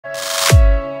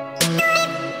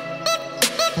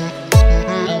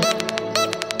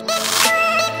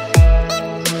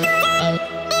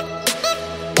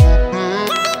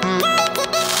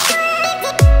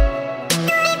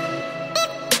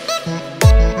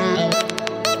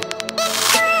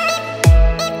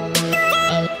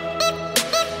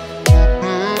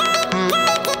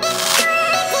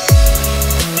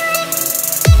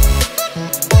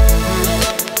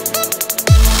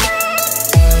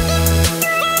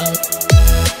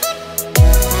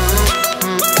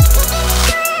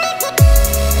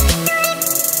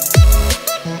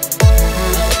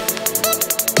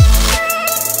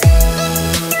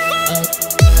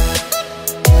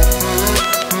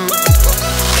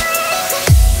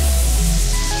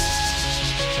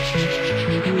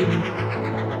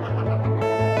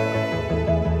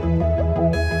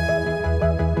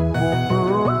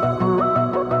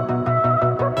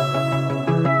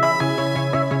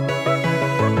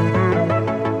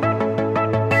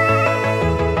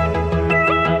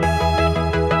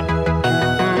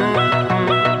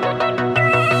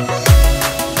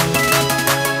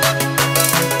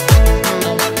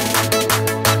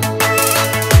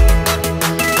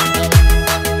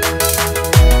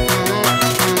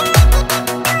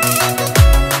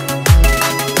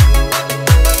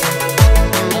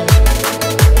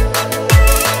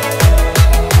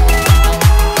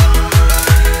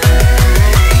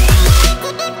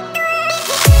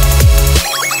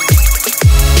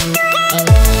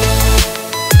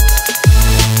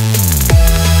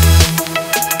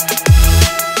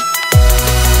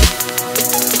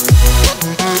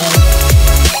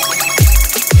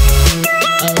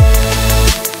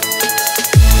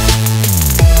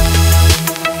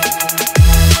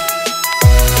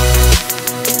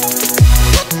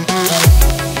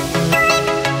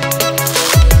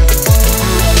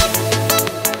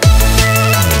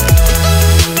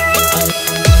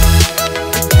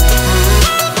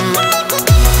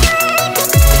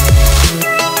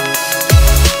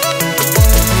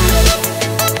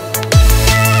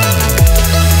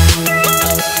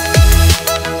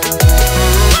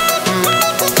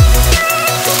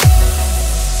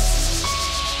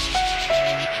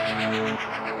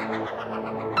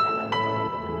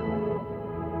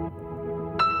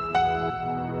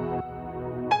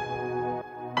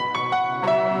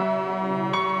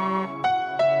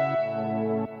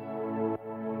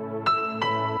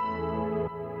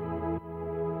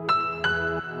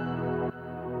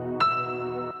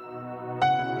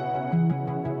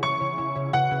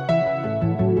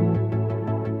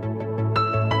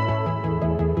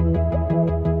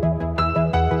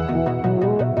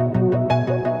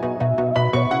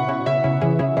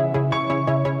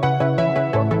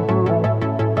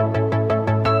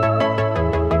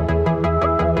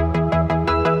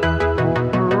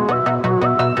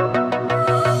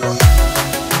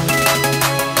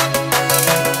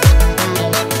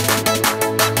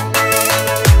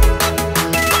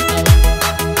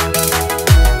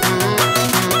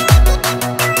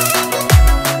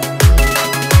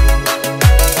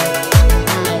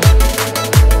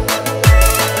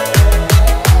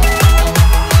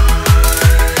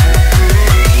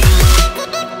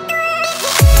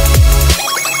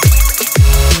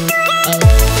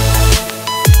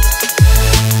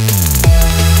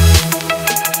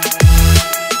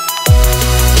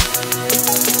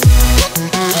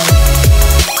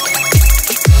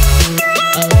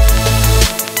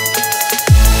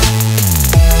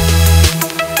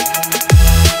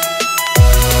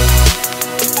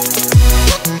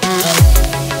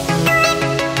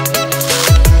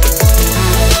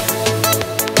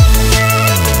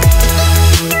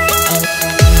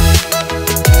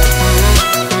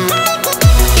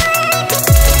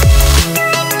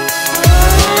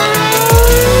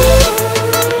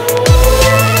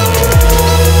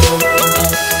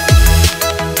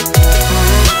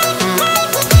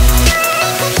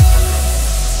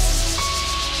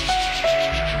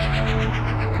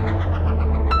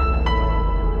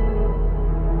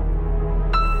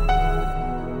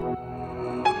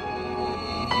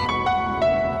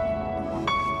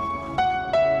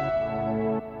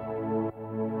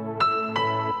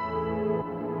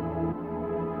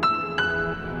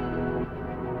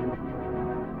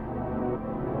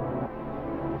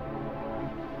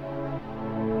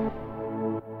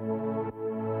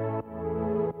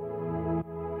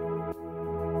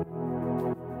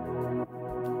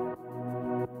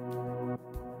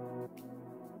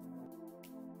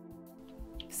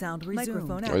Sound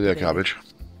resumed. Oh yeah, Cabbage.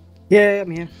 Yeah,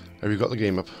 I'm here. Have you got the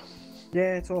game up?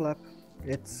 Yeah, it's all up.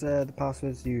 It's the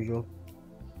password's the usual.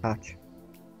 Patch.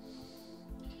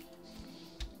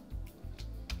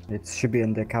 It should be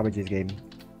under Cabbage's game.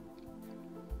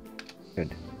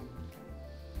 Good.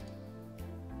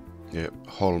 Yep,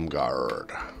 Holmgard.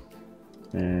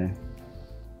 Yeah.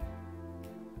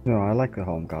 No, I like the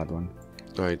Holmgard one.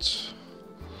 Right.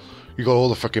 You got all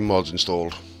the fucking mods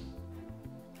installed.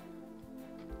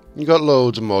 You got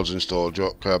loads of mods installed,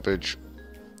 Cabbage.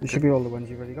 It should be all the ones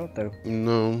you've already got, though.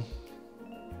 No.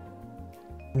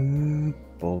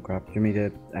 Ball crap. Do you want me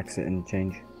to exit and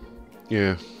change?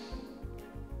 Yeah.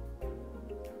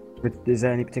 But is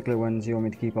there any particular ones you want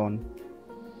me to keep on?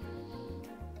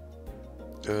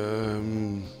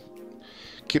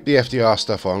 Keep the FDR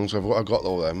stuff on, so I've got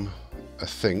all them. I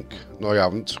think. No, I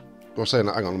haven't. I was saying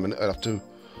that. Hang on a minute. I have to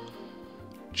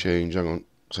change. Hang on.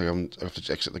 So I have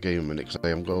to exit the game a minute because I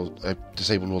haven't got. I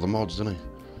disabled all the mods, didn't I?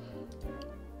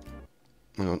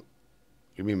 Hang on.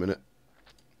 Give me a minute.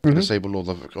 I disabled all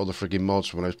the frigging mods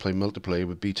from when I was playing multiplayer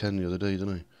with B10 the other day,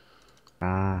 didn't I?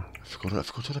 Ah. I forgot all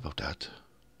about that.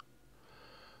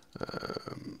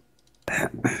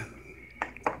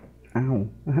 Ow.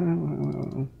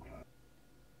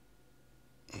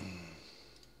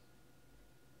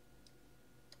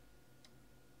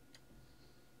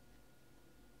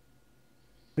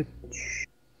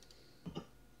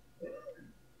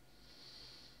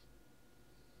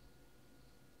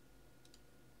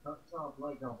 That sounds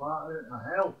like a bat in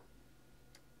hell.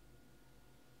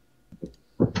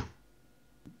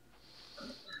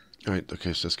 Right,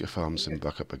 okay, so let's get FarmSim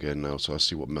back up again now, so I'll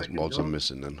see what mods I'm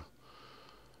missing then.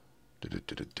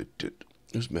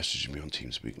 Who's messaging me on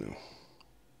TeamSpeak now?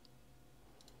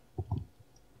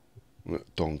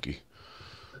 Donkey.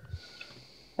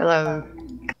 Hello.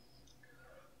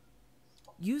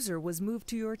 User was moved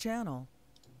to your channel.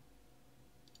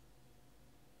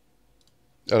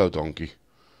 Hello, donkey.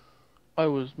 I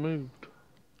was moved.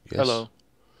 Yes. Hello.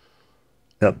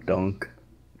 Sup, donk.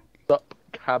 Sup,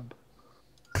 cab.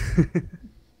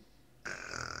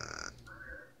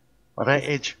 Alright,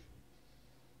 Edge.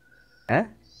 Eh?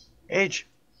 Edge.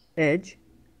 Edge?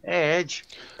 Edge.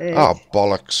 Edge? Ah,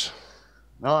 bollocks.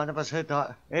 No, I never said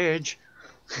that. Edge.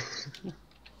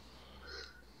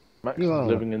 Max You is are.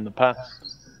 living in the past.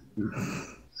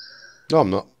 No,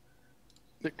 I'm not.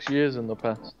 6 years in the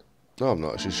past. No, I'm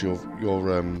not. It's just your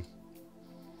right,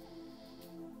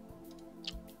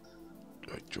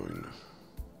 join.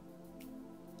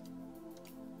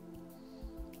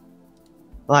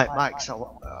 Right, Max,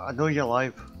 I know you're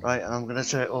live, right, and I'm going to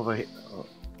say it over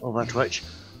Twitch.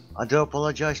 I do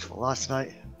apologise for last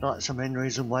night. That's the main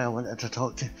reason why I wanted to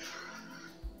talk to you.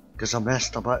 Because I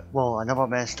messed about. Well, I never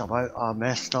messed about. I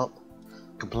messed up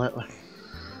completely.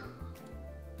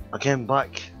 I came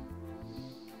back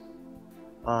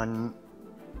and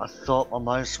I thought my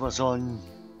mouse was on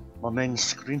my main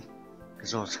screen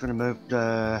because I was going to move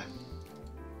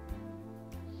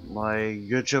my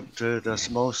YouTube to the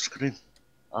small screen,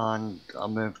 and I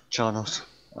moved channels,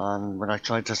 and when I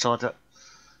tried to sort it,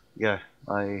 yeah,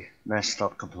 I messed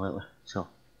up completely. So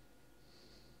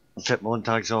I'll take my own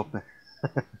tags off me.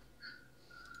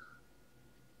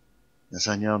 Yes,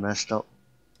 I knew I messed up.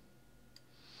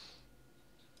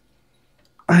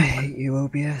 I hate you,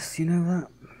 OBS, you know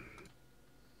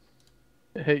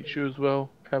that? It hates you as well,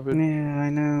 Kevin. Yeah, I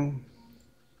know.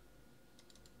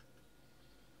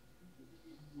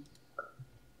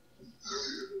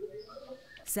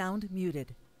 Sound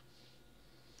muted.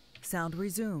 Sound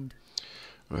resumed.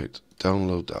 Right,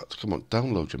 download that. Come on,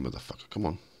 download, you motherfucker. Come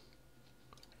on.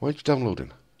 Why aren't you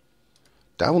downloading?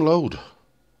 Download.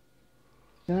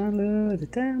 Download,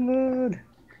 download.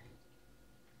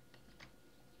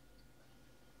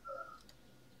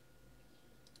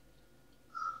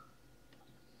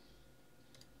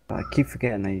 I keep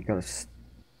forgetting that you gotta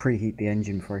preheat the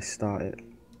engine before I start it.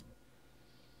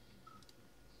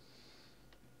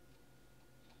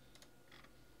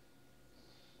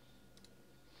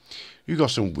 You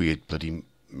got some weird bloody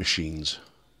machines.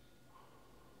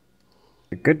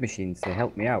 The good machines, they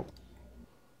help me out.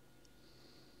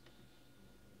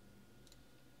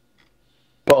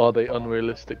 But are they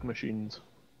unrealistic machines?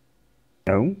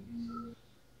 No? Are you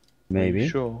Maybe.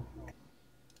 sure?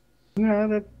 No,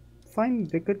 they're fine,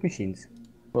 they're good machines.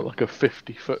 But like a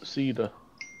 50-foot cedar.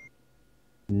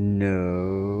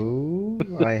 No,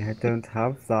 I don't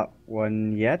have that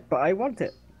one yet, but I want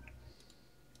it.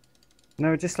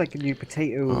 No, just like a new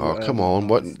potato. Oh, come on.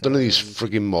 What? harvester. None of these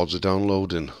frigging mods are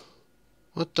downloading.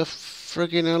 What the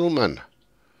frigging hell, man?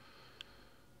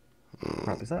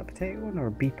 Crap, is that a potato one or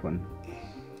a beet one?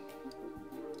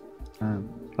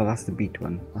 Oh, that's the beet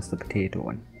one. That's the potato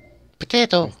one.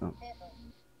 Potato. That's not.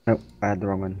 No, I had the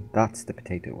wrong one. That's the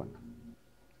potato one.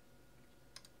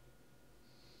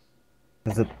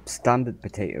 There's a standard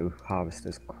potato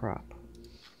harvester's crap.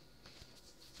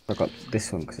 I got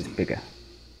this one because it's bigger.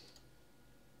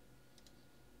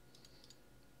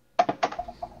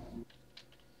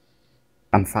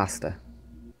 And faster.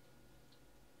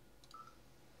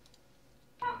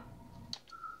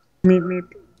 Meep meep.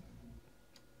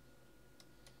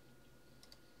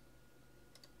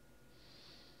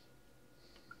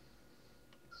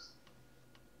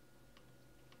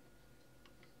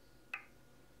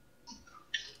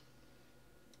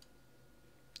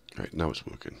 Right, now it's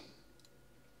working.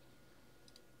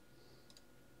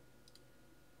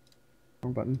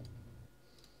 Wrong button.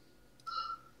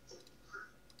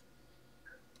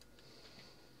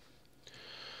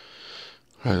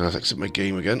 Right, I'll exit my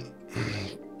game again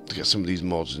to get some of these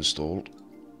mods installed.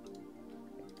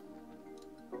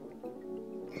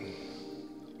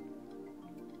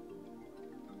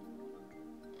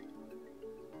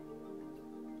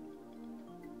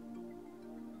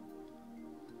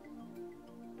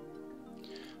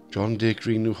 John Deere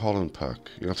Green New Holland pack.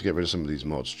 You have to get rid of some of these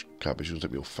mods, Cabbage. It will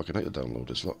take me all fucking night to download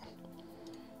this lot.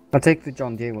 I'll take the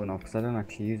John Deere one off because I don't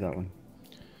actually use that one.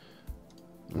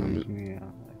 Yeah,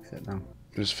 exit now.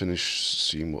 Just finish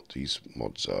seeing what these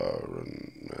mods are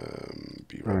and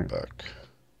be right Right. back.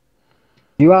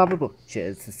 You have a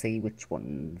butchers to see which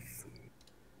ones.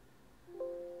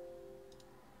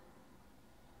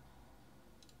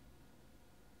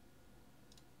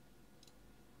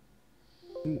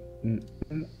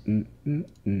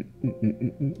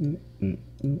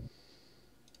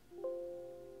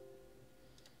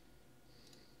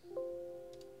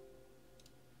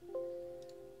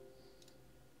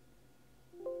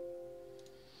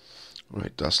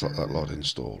 Right, that's that lot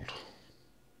installed.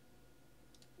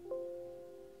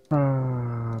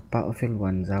 Battlefield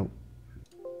 1's out.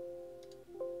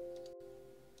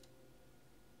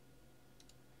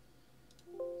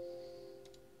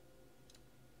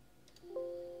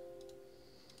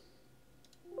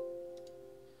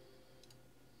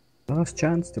 Last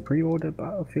chance to pre-order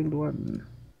Battlefield 1.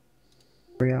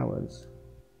 3 hours.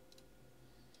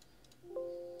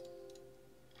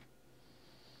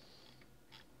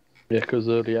 Yeah, because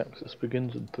early access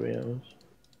begins in 3 hours.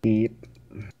 Yep.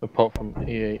 Apart from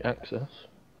EA Access.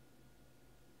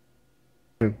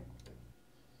 True.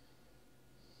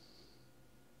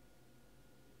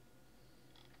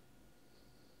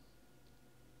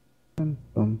 Bum,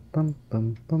 bum, bum,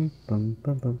 bum, bum, bum,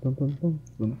 bum, bum, bum, bum,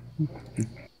 bum.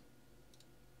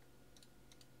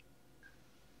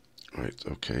 Right,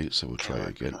 okay, so we'll try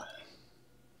again.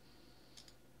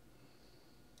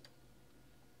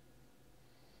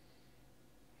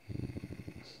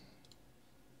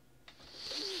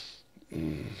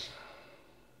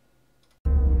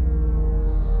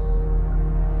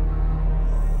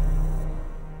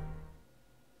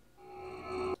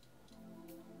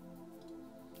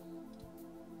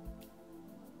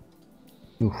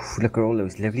 Oof, look at all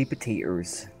those lovely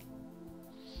potatoes.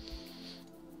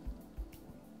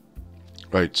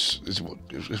 Right, it's what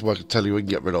I can tell you we can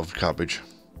get rid of cabbage.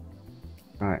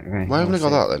 Right, okay. Why haven't I I'll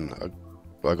got say- that then?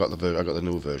 I got the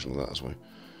new version of that as well.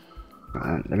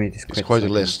 Let me just It's quit quite a so I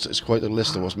can- list. It's quite a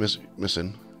list of what's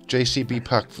missing. JCB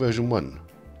Pack version 1.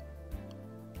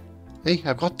 Hey,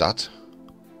 I've got that.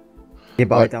 Yeah,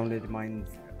 but Right. I downloaded mine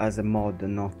as a mod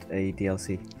and not a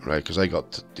DLC. Right, because I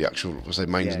got the actual. I say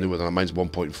mine's Yeah. newer than mine's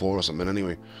 1.4 or something.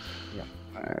 Anyway,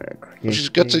 Create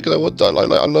just get to. I want that.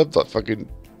 Like, I love that fucking.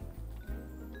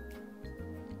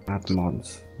 add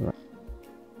mods. Right.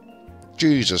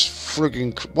 Jesus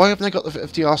frigging. Why haven't I got the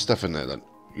FTR stuff in there then?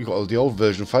 You got all the old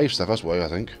version 5 stuff. That's why I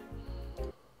think.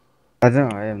 I don't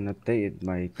know. I haven't updated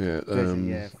my Yeah. version.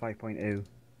 Yeah, 5.0.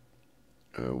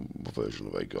 What version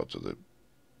have I got to the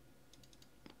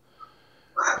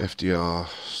FDR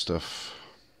stuff?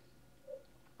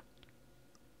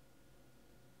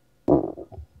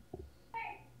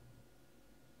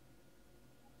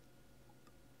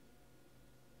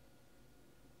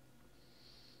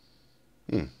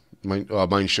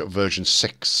 Mine shot version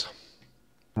 6.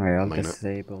 Alright, I'll Mine-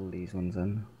 disable these ones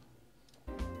then.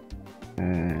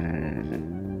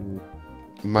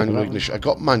 Manual that ignition. I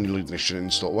got manual ignition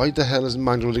installed. Why the hell isn't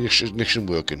manual ignition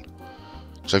working?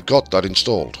 Because I've got that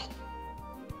installed.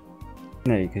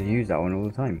 No, you could use that one all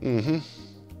the time. Mm-hmm.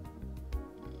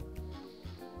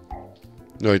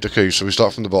 Right, okay, so we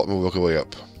start from the bottom and work our way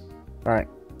up. Right,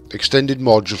 Extended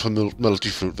module for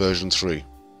Multi-Fruit version 3.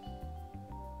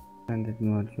 extended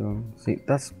module. See,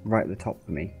 that's right at the top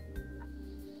for me.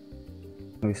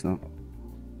 No, it's not.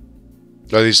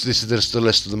 Now, this is the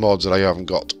list of the mods that I haven't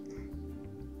got.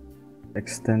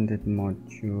 Extended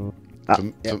module. For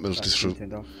Yep, that's multi-fruit. been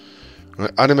turned off.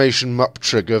 Right, animation map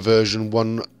trigger version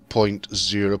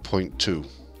 1.0.2.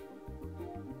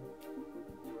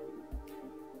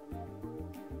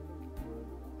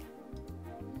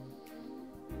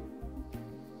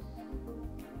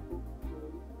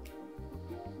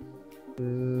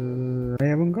 I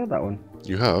haven't got that one.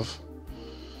 You have?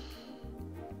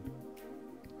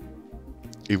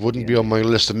 It wouldn't be on my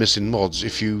list of missing mods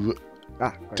if you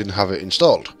Ah, right. didn't have it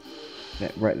installed.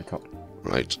 Yeah, right at the top.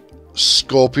 Right.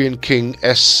 Scorpion King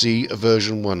SC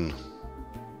version 1.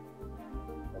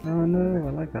 Oh no,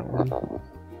 I like that one.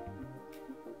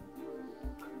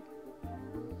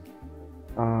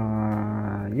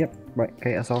 Yep, right,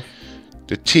 okay, that's off.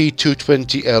 The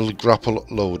T220L grapple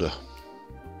loader.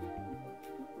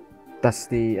 That's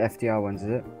the FDR ones, is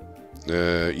it?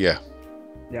 Yeah.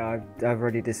 Yeah, I've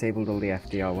already disabled all the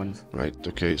FDR ones. Right,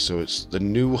 okay, so it's the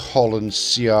New Holland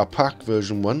CR Pack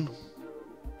version 1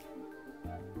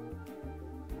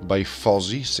 by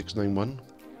Fozzie 691.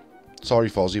 Sorry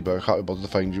Fozzie, but I can't be bothered to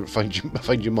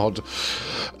find your mod.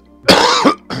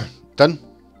 Done?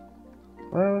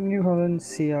 Well, New Holland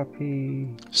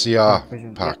CRP. CR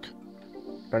version, Pack.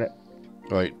 Got it.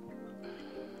 Right.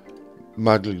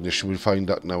 Manual ignition, we'll find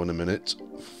that now in a minute.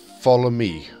 Follow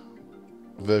Me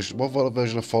version. What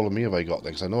version of Follow Me have I got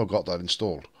then? Because I know I've got that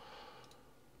installed.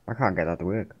 I can't get that to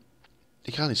work.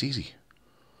 You can, it's easy.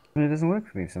 I mean, it doesn't work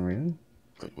for me for some reason.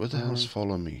 Right, where the hell's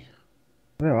Follow Me?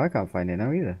 No, I can't find it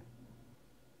now either.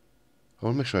 I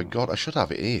want to make sure I should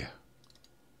have it here.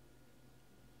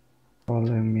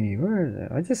 Follow me. Where is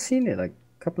it? I just seen it like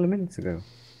a couple of minutes ago.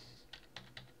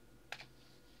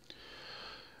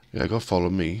 Yeah, I got Follow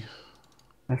Me.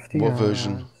 FDR. What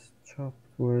version? Chopped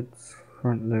woods,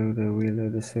 front loader, wheel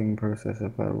loader, swing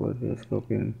processor, firewall,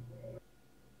 Scorpion.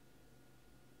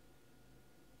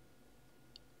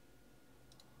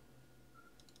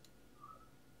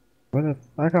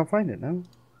 I can't find it now.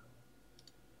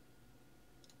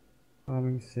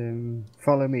 Farming sim.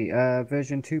 Follow me.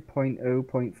 Version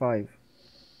 2.0.5.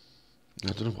 I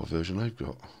don't know what version I've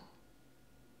got.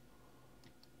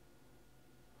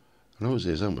 I know it's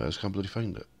there somewhere, I just can't bloody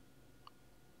find it.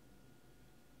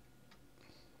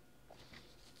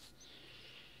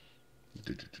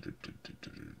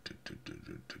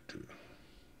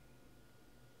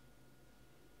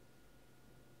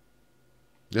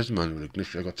 There's manual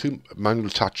ignition. I got 2 manual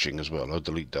touching as well. I'll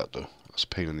delete that though. That's a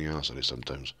pain in the arse it is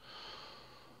sometimes.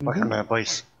 Look at my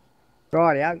boys.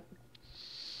 Right out.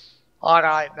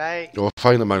 Alright, mate. I'll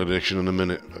find the manual ignition in a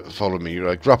minute. Follow me.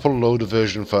 Right, grapple load of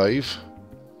version 5.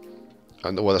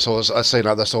 And well, that's all. I say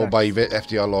that. That's all by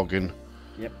FDR login.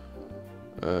 Yep.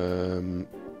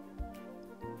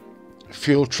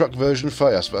 Fuel truck version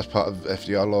 5. That's part of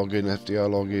FDR login. FDR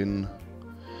login.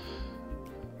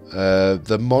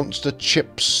 The monster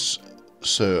chips,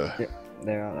 sir. Yep.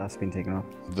 There, that's been taken off.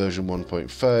 Version 1.5.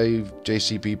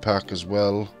 JCB pack as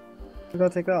well. We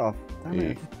gotta take that off. Damn it, Yeah.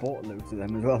 I just bought loads of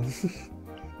them as well.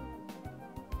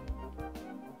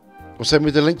 Well, send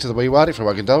me the link to the way you had it from.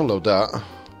 I can download that.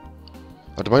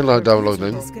 I don't mind User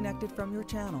downloading. disconnected from your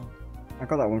channel. I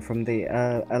got that one from the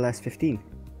LS15.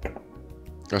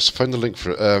 Let's find the link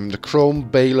for it. The Chrome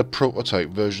Baler prototype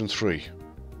version 3.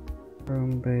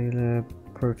 Chrome Baler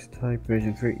prototype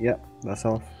version 3. Yep, that's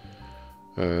off.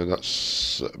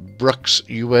 That's Brux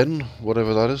UN,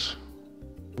 whatever that is,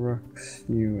 Rux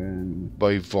UN.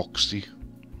 by Voxy.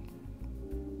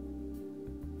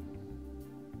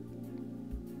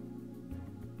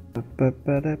 What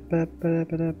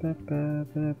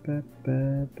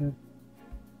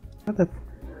the?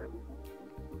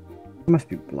 I must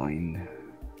be blind.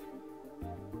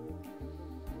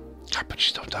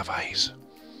 Cabbages don't have eyes.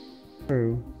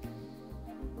 True.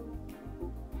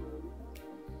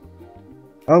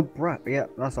 Oh, brat. Yeah,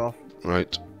 that's off.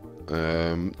 Right.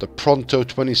 The Pronto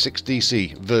 26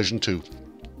 DC version 2.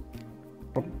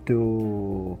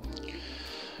 Do.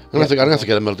 I'm gonna have to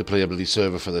get a multiplayer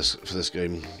server for this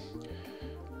game.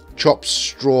 Chopped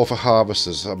straw for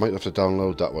harvesters. I might have to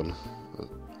download that one.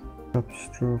 Top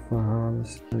straw for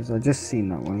harvesters. I just seen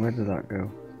that one. Where did that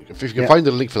go? If you can find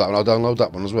a link for that one, I'll download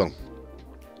that one as well.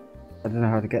 I don't know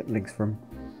how to get links from.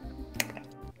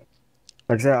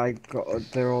 Like I said, I got.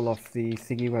 They're all off the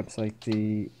thingy website.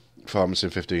 The Farming Sim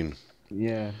 15.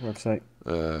 website.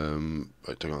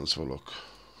 Right, hang on, let's have a look.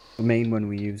 The main one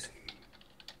we use.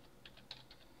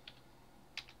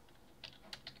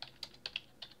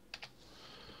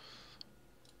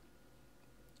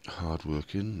 Hard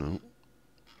working, no.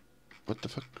 What the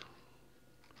fuck?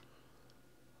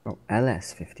 Oh,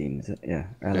 LS15 is it? Yeah.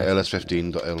 Yeah,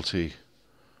 ls15.lt. Yeah,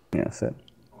 that's it.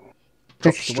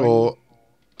 Chop straw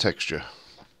texture.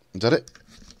 Is that it?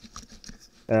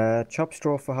 Chop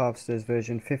straw for harvesters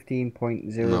version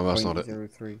 15.0.03. No, that's not it.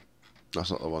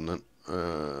 That's not the one then.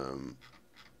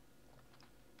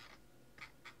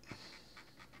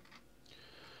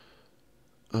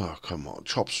 Oh, come on.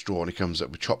 Chop straw, and he comes up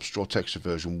with chop straw texture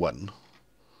version 1.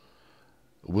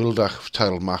 Wildach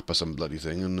tile map or some bloody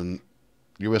thing, and then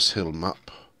US Hill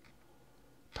map.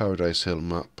 Paradise Hill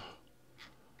map.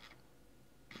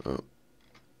 Oh.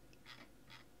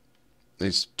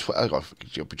 It's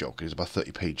you'll be joking. It's about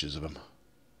 30 pages of them.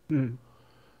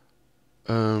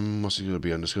 What's it going to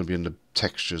be under? It's going to be under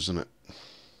textures, isn't it?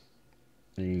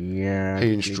 Yeah.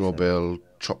 Hay and straw bale,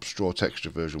 chopped straw texture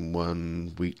version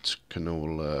 1, wheat,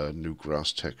 canola, new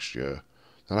grass texture.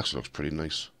 That actually looks pretty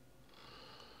nice.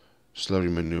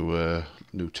 Slurry manure,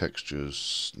 new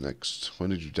textures. Next, when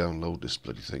did you download this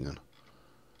bloody thing then?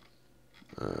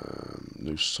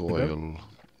 New soil,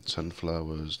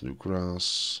 sunflowers, new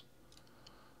grass.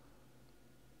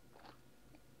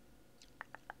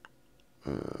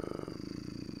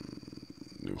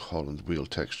 New Holland wheel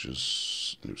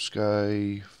textures, new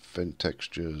sky, vent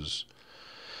textures,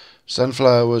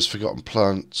 sunflowers, forgotten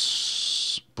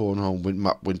plants, Bornholm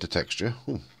map winter texture.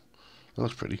 Ooh, that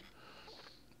looks pretty.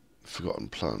 Forgotten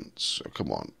plants. Oh,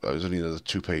 come on, there's only another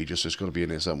 2 pages, so it's got to be in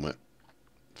here somewhere.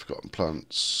 Forgotten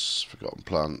plants,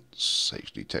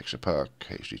 HD texture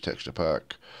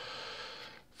pack,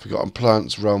 forgotten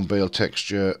plants, round bale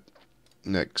texture.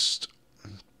 Next.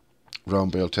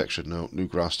 Round bale texture, no. New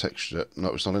grass texture,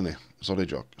 no, it's not in here. It's not a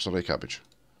jock, it's not a cabbage.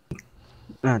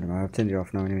 I don't know, I've turned it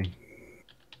off now anyway.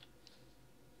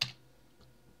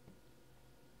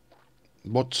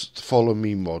 What's the follow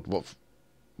me mod? What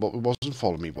wasn't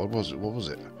follow me mod? What was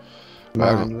it?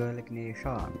 Manual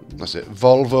ignition. That's it.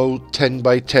 Volvo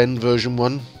 10x10 version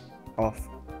 1. Off.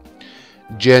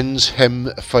 Jens Hem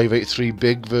 583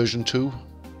 Big version 2.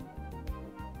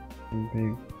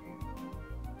 Big.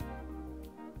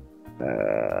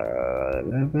 I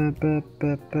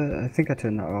think I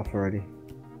turned that off already.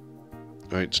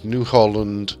 Right, New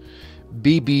Holland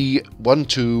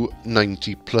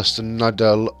BB1290 plus the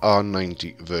Nadal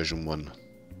R90 version 1.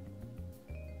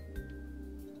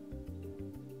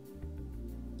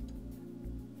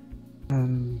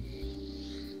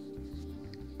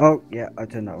 Oh, yeah, I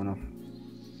turned that one off.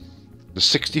 The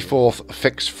 64th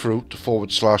Fixed Fruit / Fill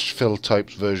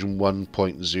Types version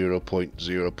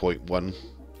 1.0.0.1.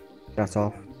 That's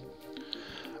off.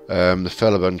 The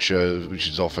Fellabuncher, which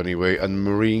is off anyway, and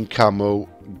Marine Camo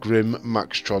Grim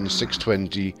Maxtron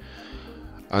 620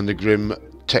 and the Grim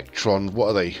Tektron. What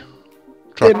are they?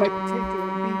 They're my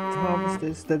potato and beet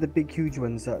harvesters. They're the big, huge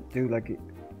ones that do like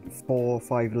 4 or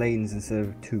 5 lanes instead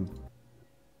of 2.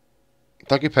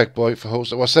 Thank you, Peck Boy, for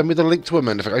hosting. Well, send me the link to them,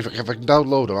 and if I can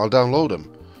download them, I'll download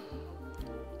them.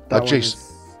 That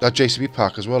JCB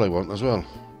pack as well, I want as well.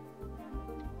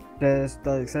 There's,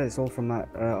 like I said, it's all from that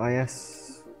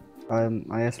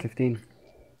IS-15.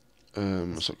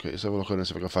 That's okay. Let's have a look on this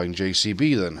if I can find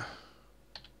JCB then.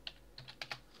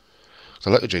 I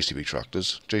like the JCB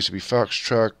tractors. JCB Fax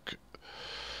Track,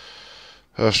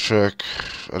 Fast Track.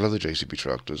 I love the JCB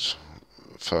tractors.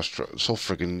 Fast Track. So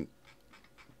friggin'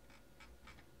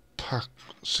 pack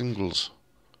singles.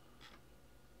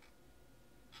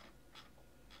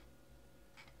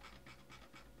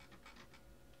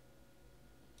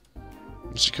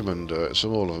 Mr. Commander,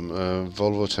 so all of them.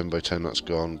 Volvo 10x10, that's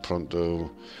gone.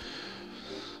 Pronto.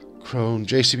 Krone,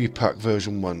 JCB Pack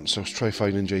version 1. So let's try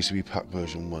finding JCB Pack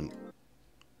version 1.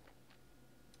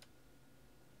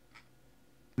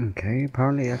 Okay,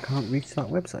 apparently I can't reach that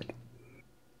website.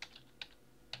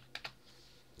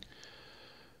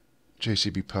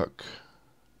 JCB Pack.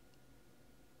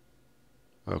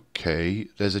 Okay,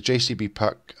 there's a JCB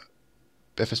Pack.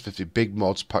 FS50 Big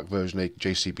Mods Pack version 8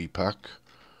 JCB Pack.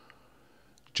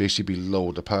 JCB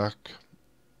Loader Pack.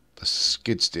 The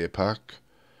Skid Steer Pack.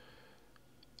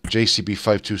 JCB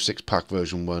 526 Pack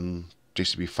version 1.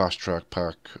 JCB Fast Track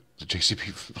Pack. The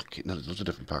JCB... Okay, no, there's loads of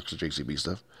different packs of JCB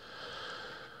stuff.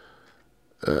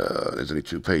 There's only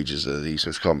 2 pages of these, so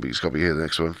it's got to be here, the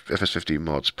next one. FS15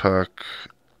 Mods Pack.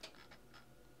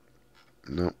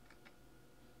 No.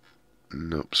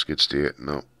 Nope. Skid Steer.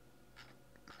 No.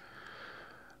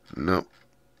 No.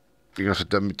 You're going to have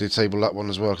to disable that one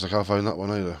as well, because I can't find that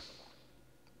one either.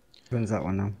 When's that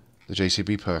one now? The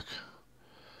JCB pack.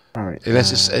 Alright.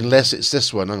 Unless it's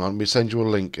this one. Hang on, we send you a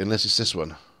link. Unless it's this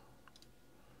one.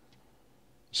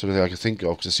 Something I can think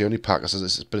of, because it's the only pack that says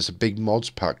it's, but it's a Big Mods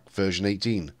Pack version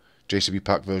 18. JCB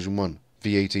Pack version 1.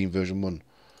 V18 version 1.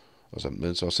 Or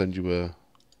something. So I'll send you a...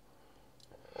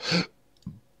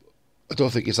 I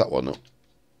don't think it's that one, no.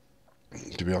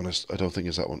 To be honest, I don't think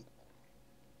it's that one.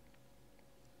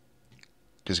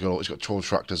 Because it's got 12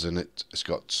 tractors in it. It's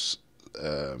got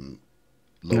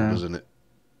loaders in it.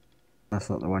 That's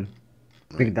not the one.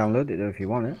 Right. We can download it though if you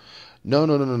want it. No.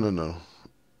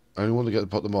 I only want to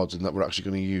put the mods in that we're actually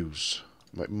going to use.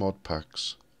 Like mod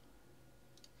packs.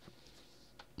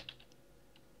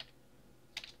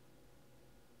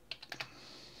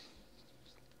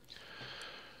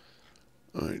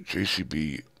 Alright,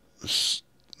 JCB.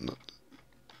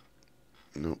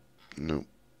 No.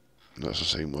 That's the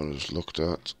same one I just looked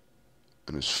at.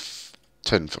 And it's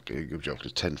 10 fucking, good job,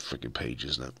 it's 10 freaking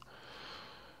pages now.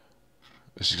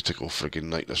 This is going to take all friggin'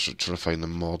 night. Let's try to find the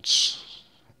mods.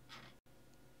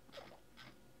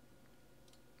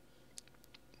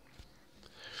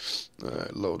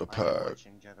 Load a pack.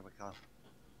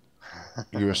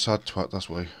 You're a sad twat, that's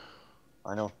why.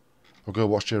 I know. We'll go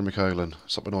watch Jeremy Kylan.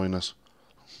 Stop annoying us.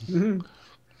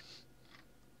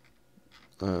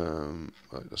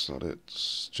 Right, that's not it.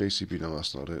 JCB, no,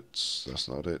 that's not it. That's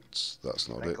not it. That's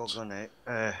not it.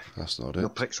 That's not it. No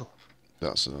pixel.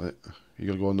 That's not it. You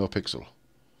gotta go on no pixel.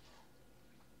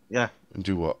 Yeah. And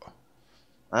do what?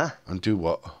 Huh? And do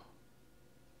what?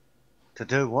 To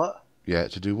do what? Yeah,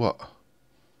 to do what?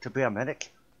 To be a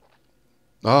medic.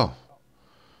 Oh.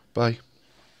 Bye.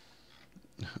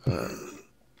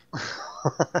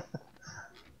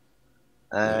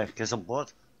 Because I'm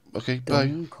bored. Okay, bye.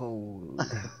 Stone cold.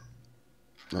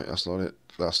 Right, that's not it.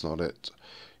 That's not it.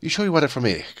 You sure you want it from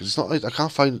here? Because it's not like I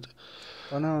can't find.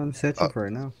 Oh no, I'm searching for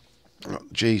it now.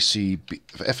 JCB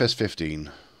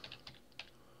FS15.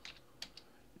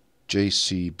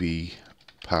 JCB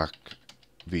Pack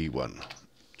V1.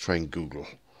 Try and Google.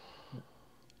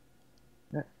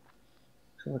 Yeah.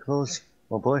 So close.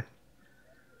 Oh boy.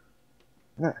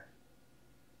 Yeah.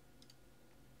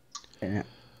 Yeah.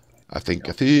 I think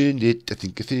I found it. I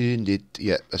think I found it.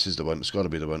 Yeah, this is the one. It's got to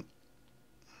be the one.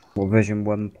 Well, version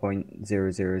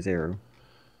 1.000.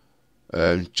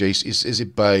 Jace, is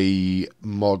it by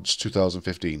Mods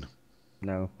 2015?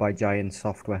 No, by Giant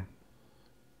Software.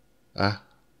 Ah,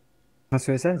 That's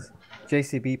what it says.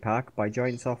 JCB pack by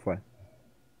Giant Software.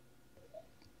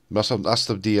 that's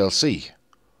the DLC.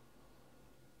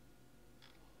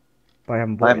 But I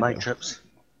haven't Bye, bought Mike it. Trips.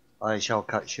 I shall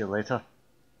catch you later.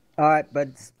 Alright,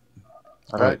 buds.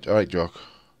 Alright. All right, Jock.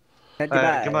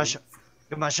 Goodbye.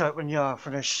 Give me a shout when you're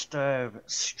finished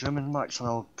streaming, Max, and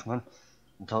I'll come in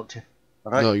and talk to you.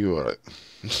 Alright? No, you're all right.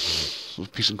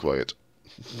 Peace and quiet.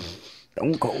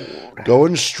 Don't go. Go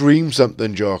and stream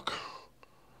something, Jock.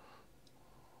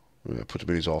 I put him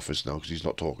in his office now because he's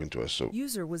not talking to us. So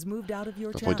User was moved out of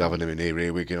your no point channel. having him in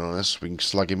here. We get on us. We can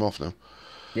slag him off now.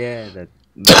 Yeah, that.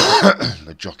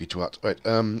 The jockey twat. Right.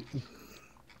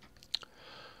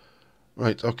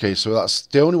 Right. Okay. So that's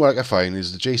the only one I can find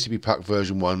is the JCB Pack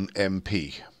version 1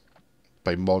 MP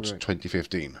by Mods Right.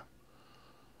 2015.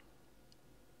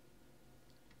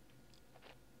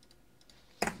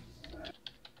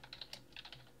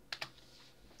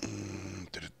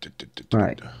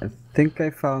 Right. I think I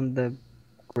found the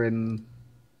Grim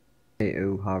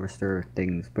Potato Harvester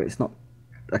things, but it's not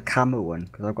a camo one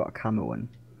because I've got a camo one.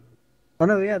 Oh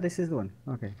no, yeah, this is the one.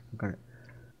 Okay, I got it.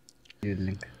 Do the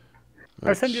link.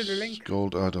 I'll send you the link.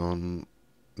 Gold add-on,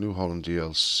 New Holland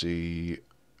DLC,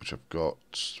 which I've got.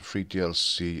 Free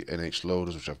DLC, NH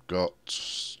loaders, which I've got.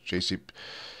 JC.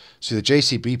 See, the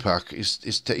JCB pack is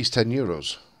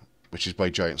 €10, which is by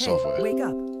Giant Hey, Software. wake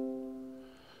up.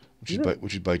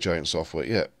 Which is by Giant Software.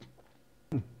 Yeah.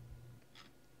 Right,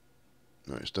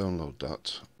 let's download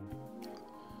that.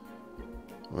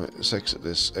 Right, let's exit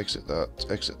this, exit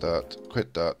that,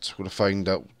 quit that. We're gonna find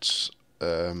out.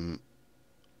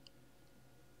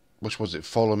 Which was it?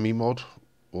 Follow Me mod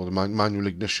or the manual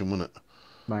ignition, wasn't it?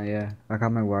 I can't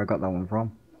remember where I got that one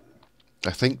from.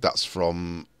 I think that's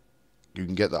from. You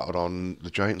can get that on the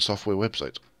Giant Software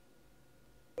website.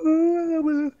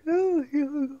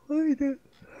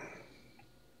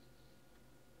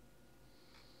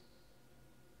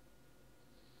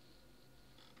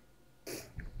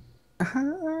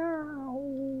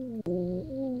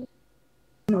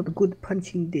 Not a good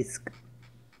punching disc.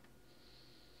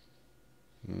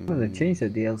 Well, they changed the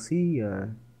DLC.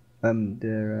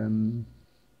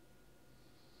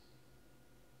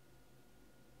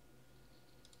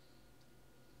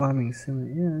 Farming sim.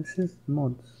 Yeah, it's just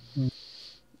mods.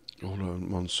 Hold on,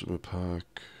 Monster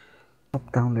Pack.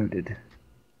 Top downloaded.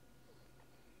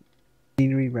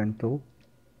 Scenery rental.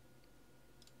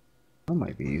 That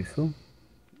might be useful.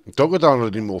 Don't go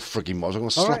download any more frigging mods. I'm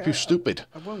gonna slap Alright, you stupid.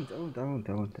 I won't.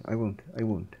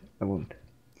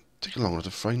 Take longer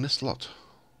to find this lot.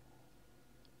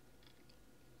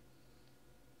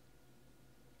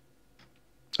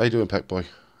 How you doing, Peck Boy?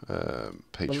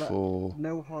 Page Well, 4.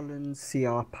 No Holland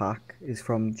CR pack is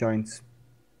from Giant's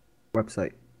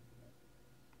website.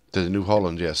 The New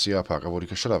Holland, yeah, CR pack.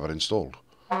 I should have it installed.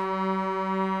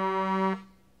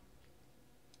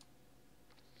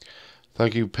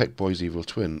 Thank you, Peck Boy's evil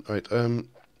twin. Right,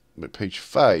 but page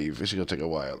 5. This is gonna take a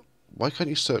while. Why can't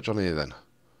you search on here then?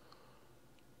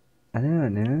 I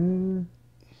don't know.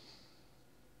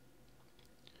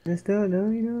 Just don't know,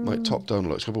 you know. Like top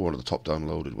download. It's gonna be one of the top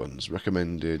downloaded ones.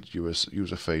 Recommended.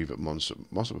 User favorite monster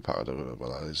pack. I don't know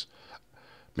what that is.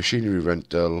 Machinery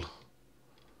rental.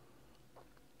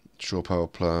 Shore power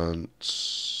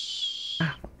plants.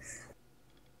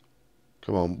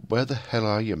 Come on, where the hell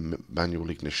are you, manual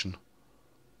ignition?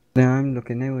 No, I'm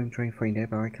looking now. I'm trying to find it,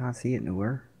 but I can't see it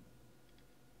nowhere.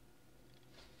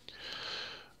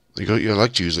 You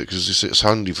like to use it because it's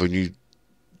handy for you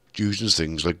using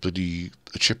things like bloody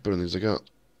a chipper and things like that.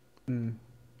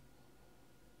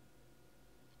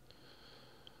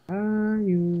 Are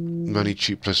you? Many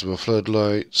cheap placable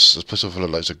floodlights. The placable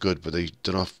floodlights are good, but they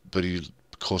don't have, but they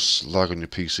cause lag on your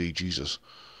PC. Jesus.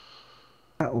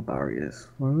 Cattle barriers.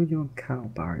 Why would you want cattle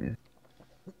barriers?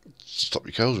 Stop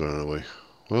your cows running away.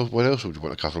 Well, what else would you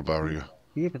want a cattle barrier?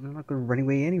 Yeah, but they're not going to run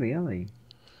away anyway, are they?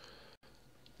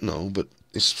 No, but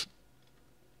it's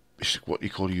what you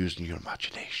call using your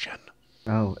imagination.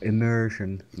 Oh,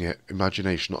 immersion. Yeah,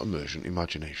 imagination, not immersion.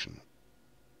 Imagination.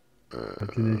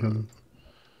 Imagination.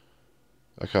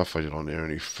 I can't find it on here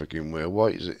any frigging where. Why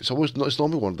is it? It's always not. It's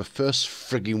normally one of the first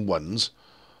frigging ones.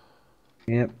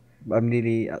 Yep, I'm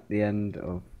nearly at the end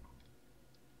of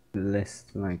the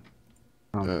list. Like,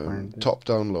 can't find it. Top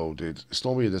downloaded. It's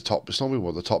normally the top. It's normally one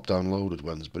of the top downloaded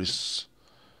ones, but it's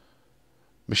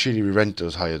machinery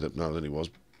rental's higher up now than it was.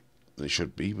 Than it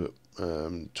should be, but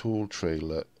tool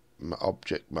trailer,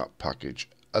 object map package,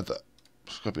 other.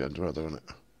 It's got to be under other, isn't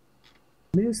it?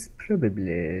 Most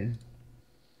probably.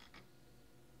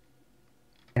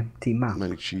 Empty map.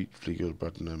 Menu sheet, legal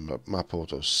button, map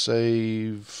auto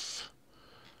save.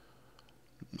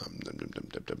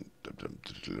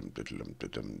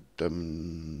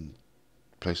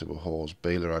 Placeable halls,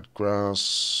 baler add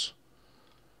grass.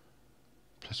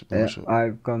 Yeah, Placeable.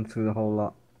 I've gone through the whole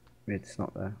lot. It's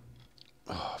not there.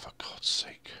 Oh, for God's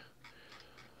sake.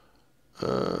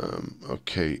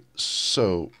 Okay,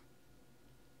 so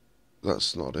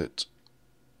that's not it.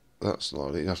 That's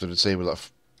not it. You have to disable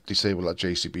that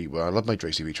JCB. Well, I love my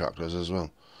JCB tractors as well.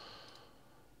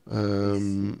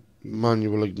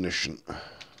 Manual ignition.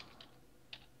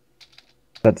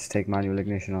 Let's take manual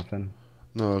ignition off then.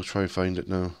 No, I'll try and find it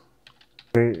now.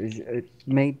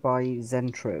 Made by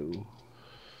Zentro.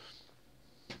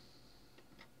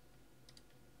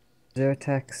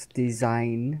 Vertex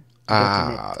Design.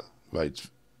 Ah, right.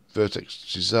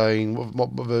 Vertex Design.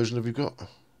 What version have you got?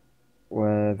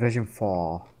 Version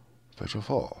 4. Version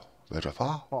 4. Version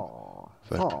 4? 4.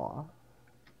 Right, 4.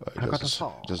 it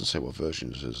doesn't say what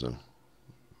version it is though.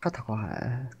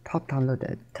 Top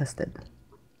downloaded. Tested.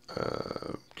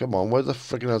 Come on, where the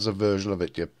friggin' has a version of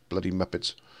it, you bloody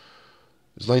muppets?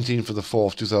 It's 19 for the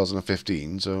 4th,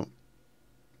 2015, so...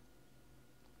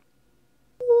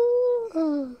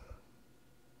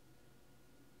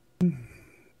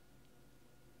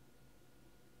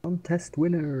 Contest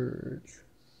winners.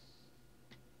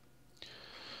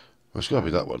 Well, it's gotta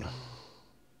be that one.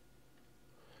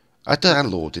 I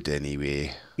downloaded it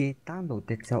anyway. You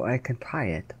downloaded it so I can try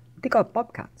it. They got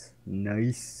Bobcats.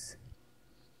 Nice.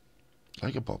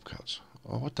 Like a Bobcat.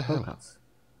 Oh, what the hell? Bobcats.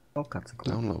 Bobcats are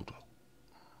cool. Download.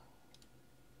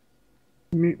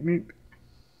 Meep meep.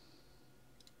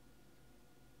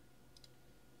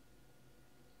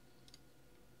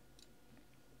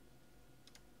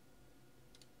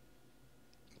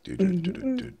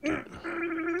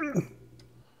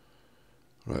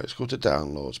 Right, let's go to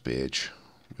downloads page.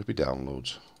 Maybe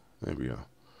downloads. There we are.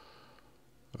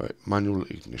 Right, manual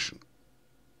ignition.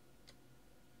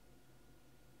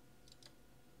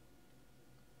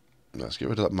 Let's get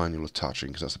rid of that manual attaching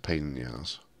because that's a pain in the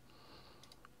ass.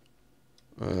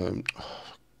 Did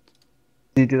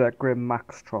you do that Grim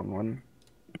Maxtron one?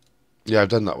 Yeah, I've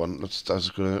done that one. I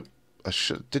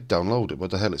did download it. Where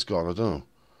the hell it's gone? I don't know.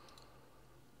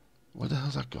 Where the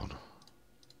hell's that gone?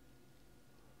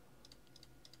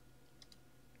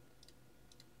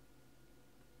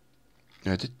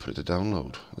 Yeah, I did put it to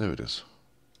download. There it is.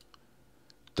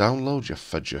 Download, you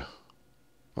fudger.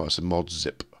 Oh, it's a mod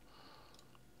zip.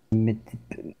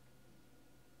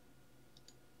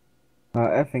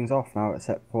 Everything's off now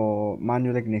except for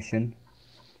manual ignition,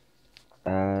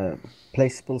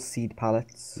 placeable seed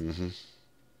pallets,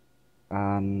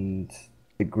 and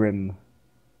the Grim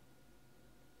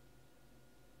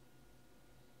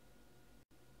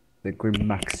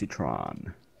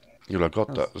Maxitron. I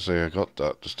got that. Say I got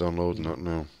that. Just downloading that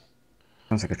now.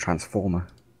 Sounds like a transformer.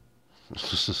 Oh,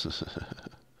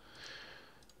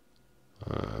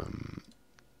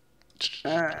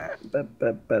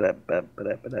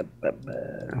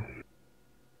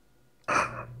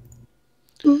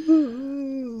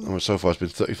 so far it's been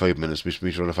 35 minutes.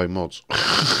 Me trying to find mods.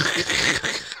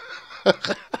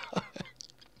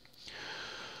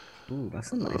 Ooh,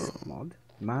 that's a nice mod.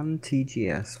 Man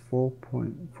TGS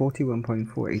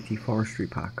 4.41.480 forestry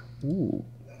pack. Ooh.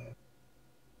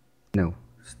 No,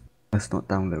 must not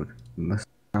download. Must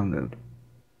download.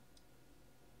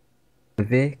 The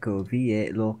Iveco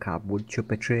V8 low cab wood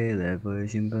chipper trailer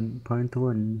version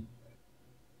 1.1.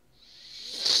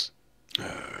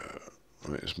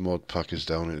 Right, this mod pack is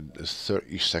down. There's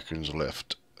 30 seconds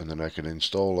left, and then I can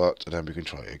install that, and then we can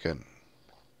try it again.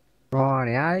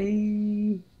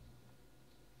 Right,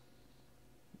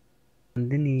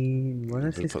 underneath. What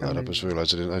is this? Put that up. I just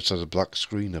realised I didn't. I just had a black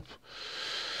screen up.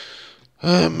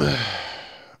 There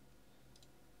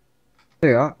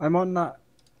you are. I'm on that.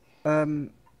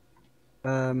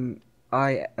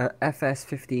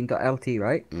 FS15.lt,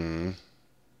 right?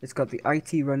 It's got the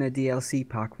IT Runner DLC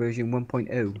pack version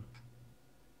 1.0.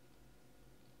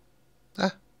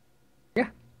 Ah. Yeah.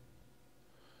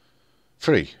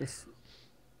 Free.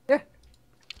 Yeah.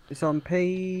 It's on page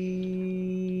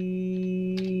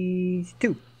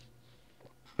 2.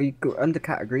 Where you go under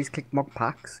categories, click mod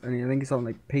packs, and I think it's on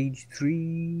like page 3.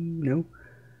 No.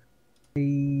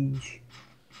 Page.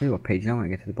 I don't know what page now when I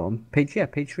get to the bottom. Page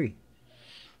 3.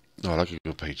 Oh, I like it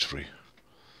go page 3.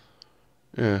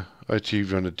 Yeah, IT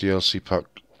run a DLC pack.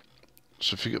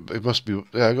 So if you, it must be.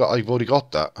 Yeah, I've already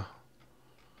got that.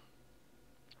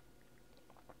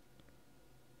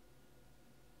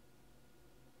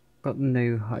 Got the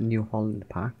New Holland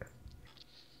pack.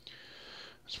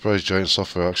 Surprised Giant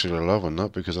Software actually allowing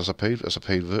that because that's a paid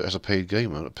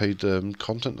game, a paid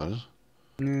content. That is.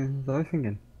 Yeah, that's what I was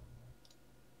thinking.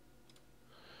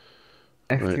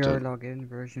 Right, FTR login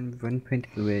version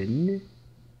 1.1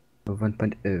 or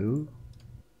 1.0.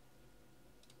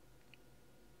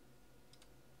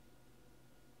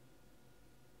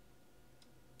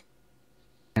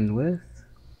 And with.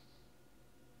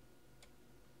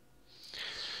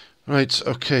 Right,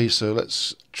 okay, so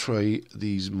let's try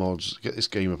these mods, get this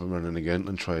game up and running again,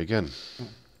 and try again.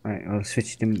 Right, I'll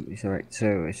switch them. It's alright,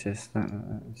 so it's just that.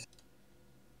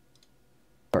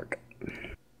 Work.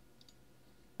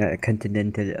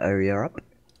 Continental Europe.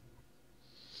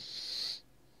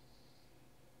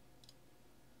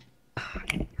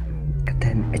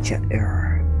 Continental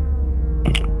Europe.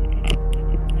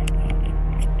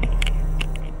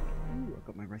 Ooh, I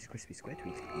got my Rice Krispie Square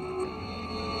tweets.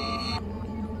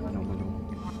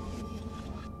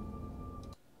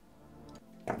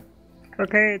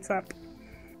 Okay, it's up.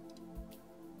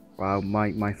 Wow,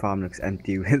 my farm looks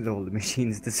empty with all the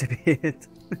machines disappeared.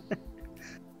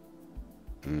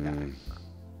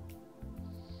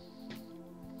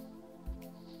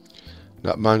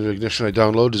 That manual ignition I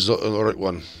downloaded is the right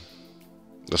one.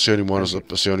 That's the only one.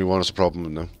 That's the only one that's a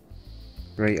problem now.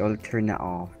 Right, I'll turn that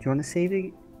off. Do you want to save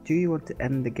it? Do you want to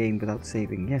end the game without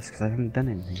saving? Yes, because I haven't done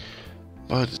anything.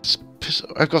 But it's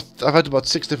I've had about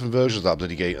 6 different versions of that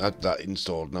bloody game that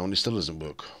installed now, and it still doesn't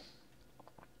work.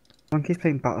 Monkey's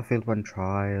playing Battlefield 1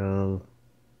 Trial.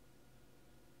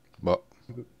 But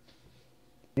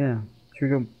Yeah,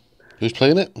 should we go? who's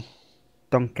playing it?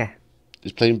 Donkey.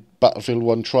 He's playing Battlefield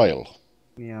 1 Trial.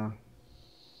 Yeah.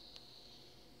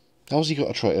 How's he got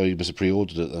a trial? Oh, he must have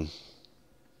pre-ordered it then.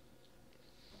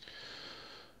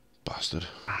 Bastard.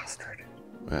 Bastard.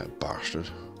 Yeah, bastard.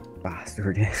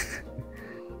 Bastard, yes.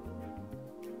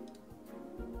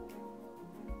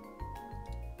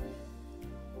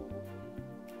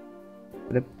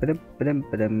 So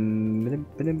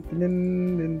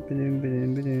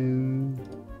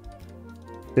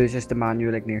it's just the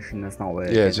manual ignition that's not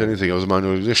working. Yeah, it's the only thing. It was a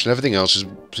manual ignition. Everything else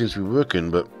seems to be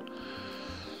working, but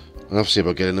I'll have to see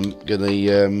about getting a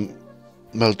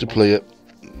multiplayer.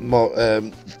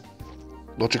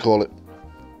 What do you call it?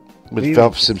 With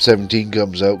Valve Sim 17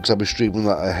 comes out, because I'll be streaming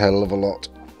that a hell of a lot.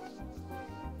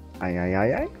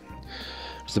 Aye.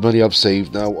 It's the money I've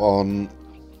saved now on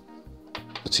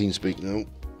the TeamSpeak now.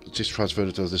 Just transferred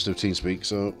it to this new TeamSpeak,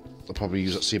 so I'll probably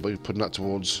use that. See about putting that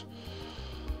towards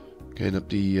getting up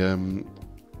the.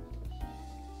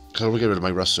 Because I want to get rid of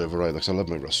my Rust server, right? Because I love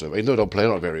my Rust server. Even though I don't play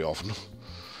on it very often,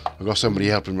 I've got somebody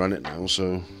helping run it now.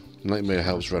 So Nightmare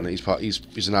helps run it.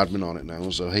 He's an admin on it now,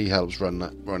 so he helps run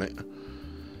it.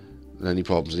 And any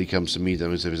problems, he comes to me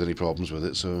then if there's any problems with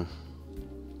it. So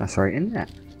that's right, isn't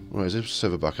it? Right, is the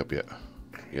server back up yet?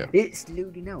 Yeah. It's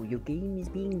loading now. Your game is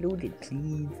being loaded.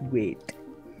 Please wait.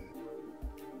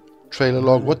 Trailer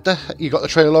log. What the heck? You got the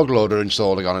trailer log loader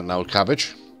installing on it now,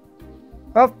 Cabbage?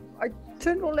 Oh, I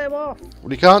turned all them off.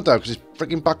 Well, you can't now because it's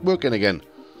freaking back working again.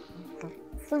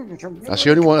 That's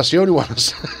the only one. That's the only one.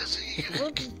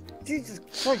 Jesus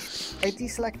Christ! I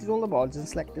deselected all the mods and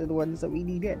selected the ones that we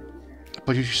needed.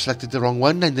 But you selected the wrong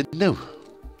one then, didn't you?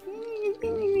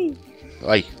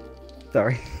 Aye.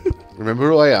 Sorry. Remember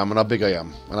who I am and how big I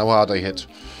am and how hard I hit.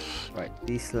 Right,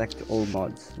 deselect all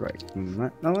mods. Right,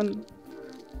 that one.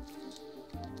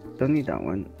 Don't need that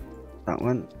one. That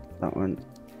one. That one.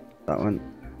 That one.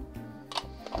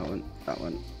 That one. That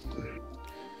one.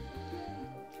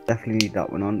 Definitely need that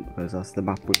one on because that's the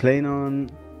map we're playing on.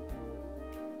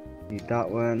 Need that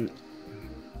one.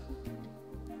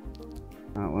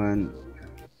 That one.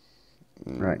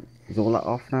 Right, is all that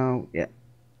off now? Yeah,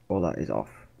 all that is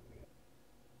off.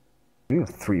 We got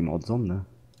 3 mods on there.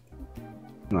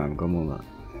 No, I haven't got more than that.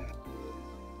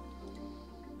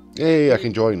 Hey, I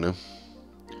can join now.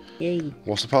 Yay.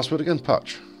 What's the password again?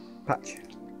 Patch. Patch.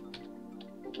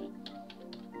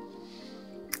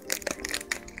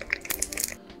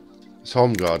 It's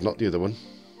Home Guard, not the other one.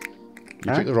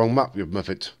 You picked the wrong map, you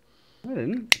muffet. I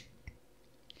didn't.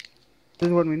 This is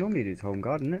the one we normally do, is Home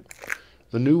Guard, isn't it?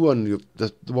 The new one,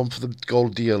 the one for the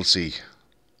gold DLC.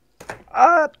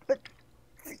 But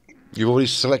You've already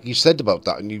selected. You said about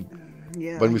that, and you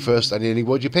yeah. when we first. And any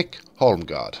what'd you pick? Home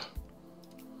Guard.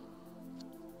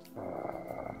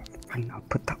 Fine, I'll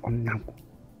put that on now.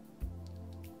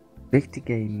 Make the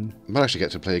game. I might actually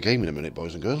get to play a game in a minute,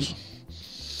 boys and girls.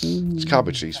 It's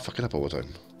Cabbage. He's fucking up all the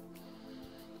time.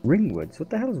 Ringwoods? What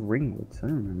the hell is Ringwoods? I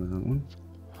don't remember that one.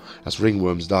 That's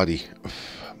Ringworm's daddy.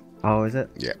 Oh, is it?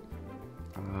 Yeah.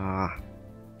 Ah.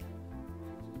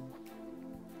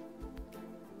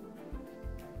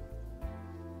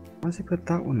 Why's he put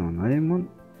that one on? I didn't want.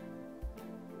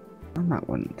 On that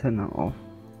one. Turn that off.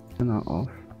 Turn that off.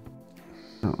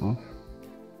 Turn that off.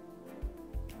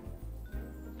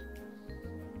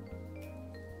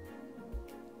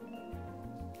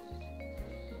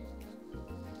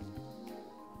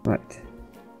 Right.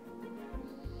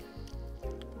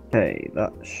 Okay,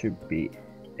 that should be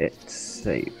it.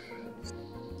 Save.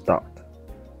 Start.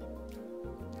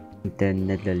 Then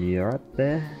you're up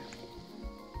there.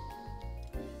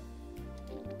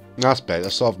 That's better,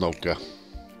 Sovnoka.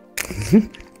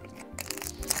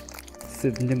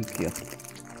 Sydnimkia.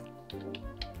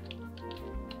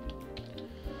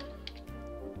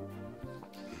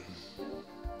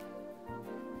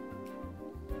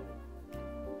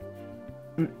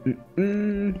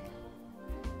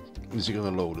 Is he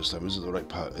going to load this time? Is it the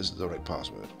right Is it the right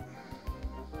password?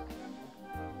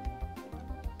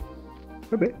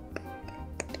 A bit.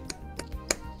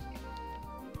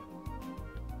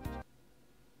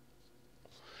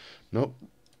 No.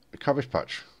 Cabbage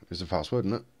Patch is the password,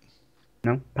 isn't it?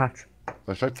 No, patch.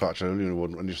 That's right, Patch. I only know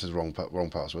one when you said wrong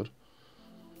password.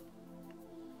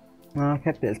 No, I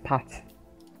kept it as patch.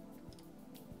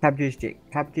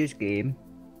 Cabbage's game.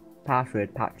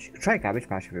 Password patch. Try Cabbage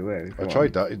Patch everywhere. I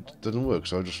tried that, it didn't work,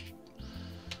 so I just...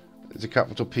 Is it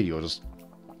capital P or just...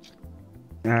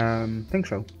 Think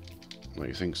so. No,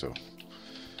 you think so.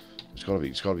 It's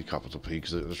gotta be capital P,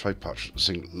 because I tried Patch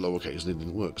lowercase and it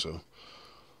didn't work, so...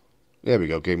 There we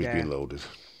go, game is being loaded.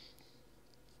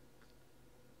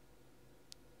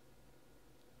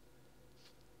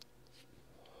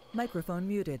 Microphone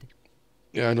muted.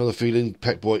 Yeah, I know the feeling,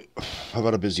 Pet Boy. I've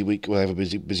had a busy week. Well, I have a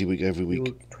busy week every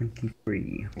week.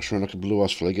 23. I'm trying like a blue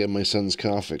ass fly, getting my son's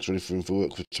car fixed, ready for him for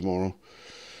work for tomorrow.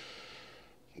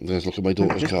 And then look at my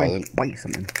daughter's car then. Buy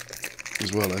something.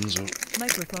 As well then, so...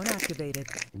 Microphone activated.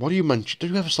 What do you mention? Do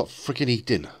you ever stop freaking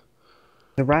eating?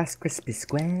 The Rice Krispie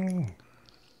Square.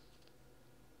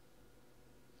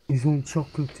 He's on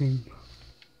chocolate team.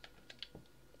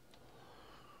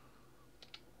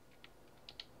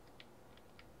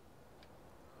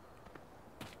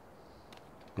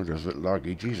 I'm just a bit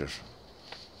laggy, Jesus.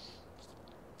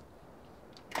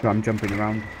 So I'm jumping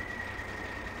around.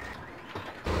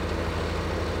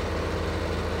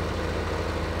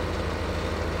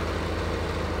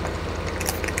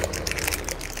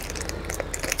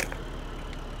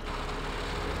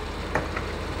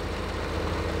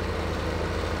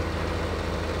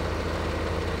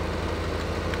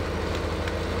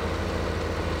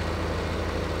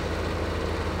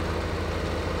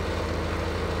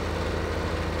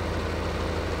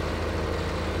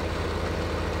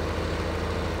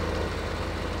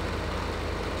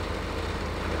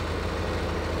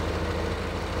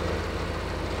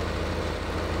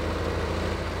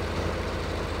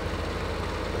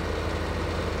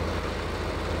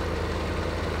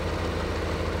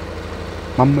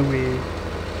 On my way.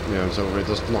 Yeah, so we're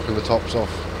just knocking the tops off.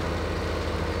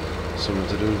 Something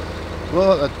to do.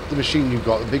 Well, the machine you've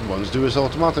got, the big ones, do this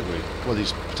automatically. Well,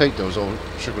 these potatoes or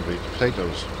sugar beet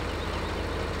potatoes.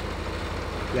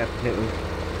 Yeah, potatoes.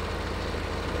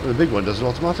 Well, the big one does it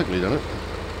automatically, doesn't it?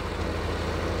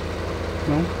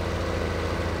 No.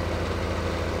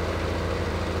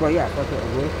 Well, yeah, that's what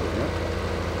it works with, yeah.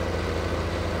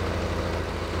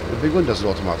 The big one does it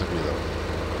automatically, though.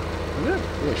 Yeah.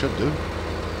 Yeah, it should do.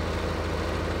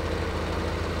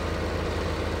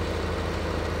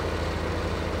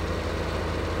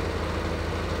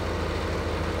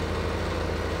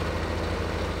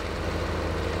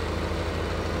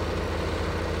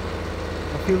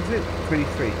 What feels it?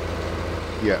 23.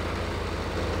 Yeah.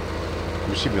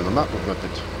 You see me on the map with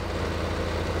method.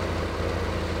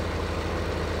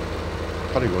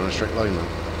 Probably going in a straight line now.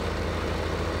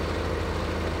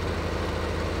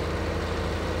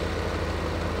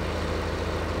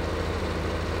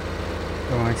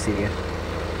 Oh, I see you.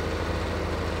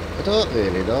 I don't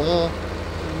really know.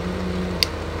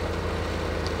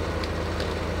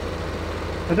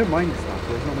 I don't mind this map,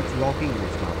 there's not much logging in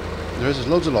this map. There's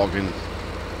loads of logging.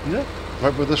 Yeah?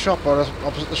 Right with the shop, or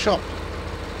opposite the shop.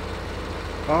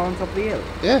 Oh, on top of the hill?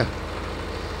 Yeah.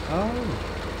 Oh.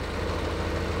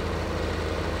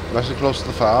 Nice and close to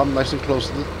the farm, nice and close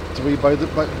to me by the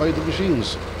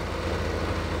machines.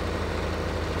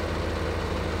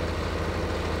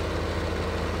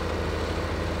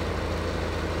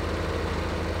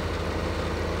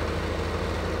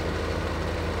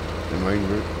 Remind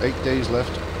me, 8 days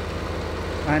left.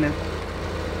 I know.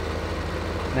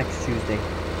 Next Tuesday.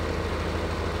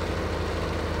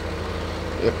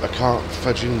 Yep, I can't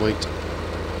fudging wait.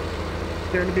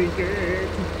 Gonna be good.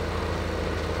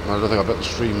 I don't think I bet the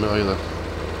stream either.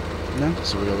 No?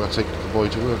 So we're gonna take the boy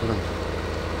to work then.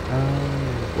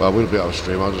 Well, we'll be out of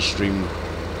stream. I'll just stream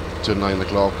till 9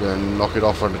 o'clock and knock it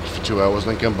off for 2 hours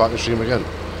and then come back and stream again.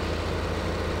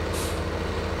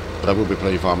 But I will be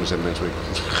playing Farming Sim next week.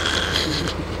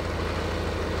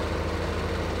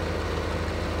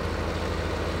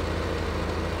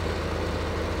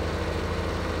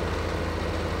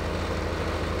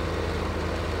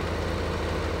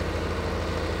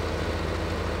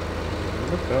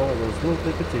 Look at all those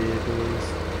lovely potatoes.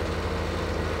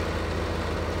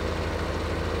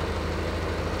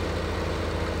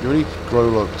 You only grow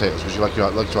a lot of potatoes because you like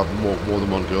to have more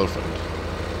than one girlfriend.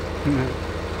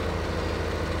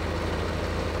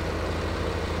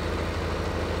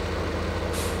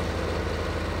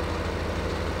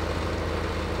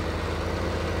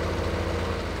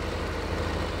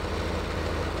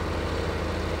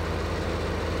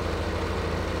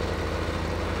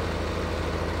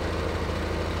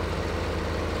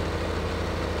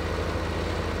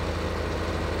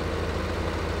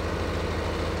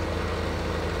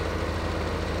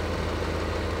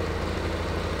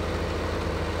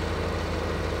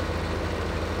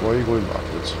 Why are you going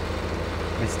backwards?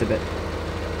 Missed a bit.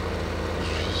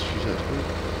 Jesus.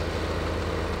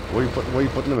 Why are you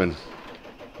putting them in?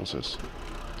 What's this?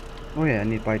 Oh yeah, I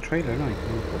need to buy a trailer, don't I?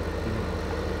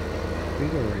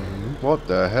 Trailer in. What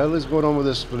the hell is going on with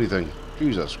this bloody thing?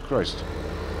 Jesus Christ.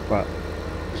 What?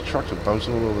 This tractor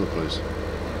bouncing all over the place.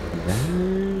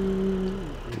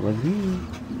 That was me.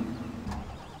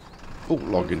 Oh,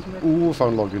 login. Oh, I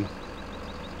found login.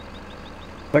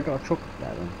 I got a truck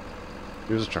there then.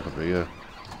 Here's a track up here, yeah.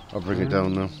 I'll bring it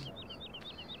down now. Is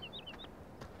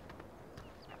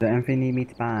there anything you need me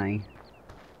to buy?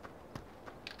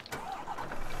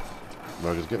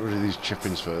 Right, let's get rid of these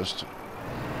chippings first.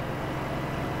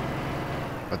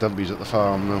 I dump these at the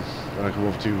farm now. Then I come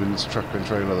over to you with this truck and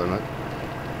trailer then, right?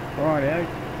 Rightio.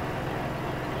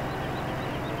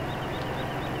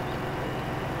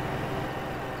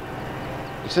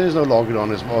 You say there's no logging on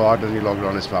this, or hardly any logging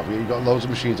on this map. You've got loads of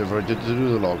machines over to do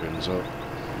the logging, so...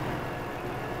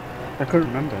 I couldn't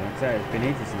remember, like I said, it's been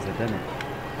ages since I've done it.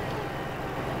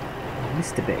 I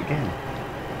missed a bit again.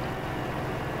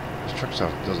 This truck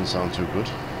doesn't sound too good.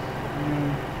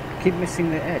 I keep missing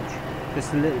the edge.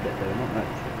 Just a little bit though, not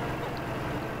much.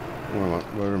 Well,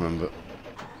 I remember.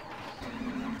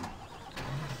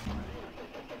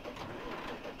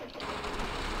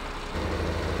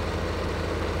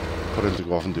 Put him to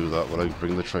go off and do that while I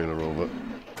bring the trailer over.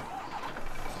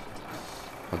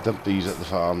 I'll dump these at the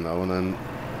farm now and then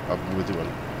I'll be with you one.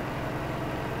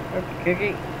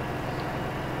 Okay.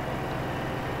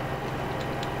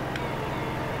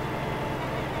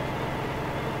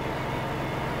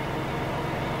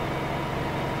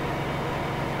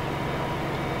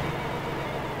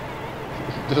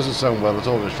 It doesn't sound well at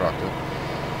all, this tractor.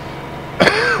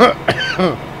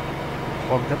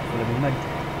 Fogged up full of mud.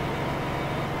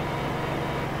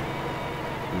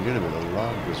 I'm getting a bit of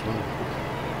lag as well.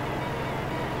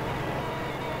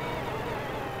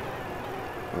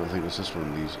 I think it's this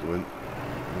one these go in.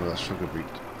 No, that's sugar beet.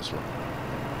 This one.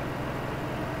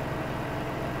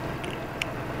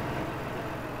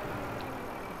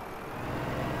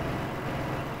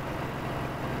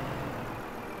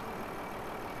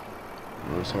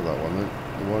 No, it's not that one then.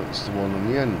 It's the one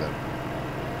on the end then.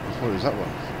 What is that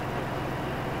one?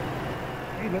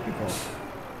 What are you looking for?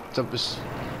 Dump this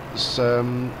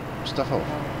stuff off.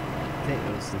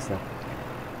 Potatoes and stuff.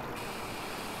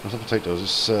 It's not potatoes,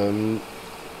 it's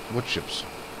wood chips.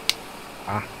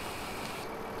 Ah.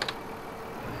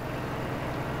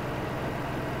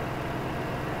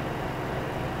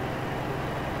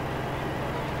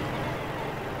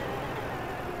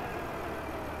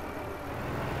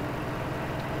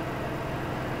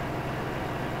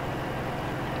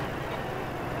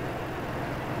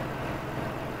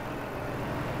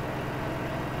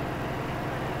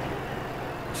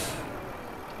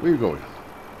 Where are you going?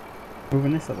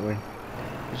 Moving this out of the way.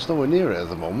 It's nowhere near it at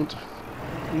the moment.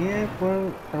 Yeah,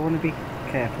 well, I want to be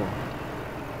careful.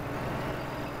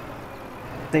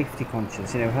 Safety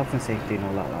conscious, you know, health and safety and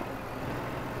all that.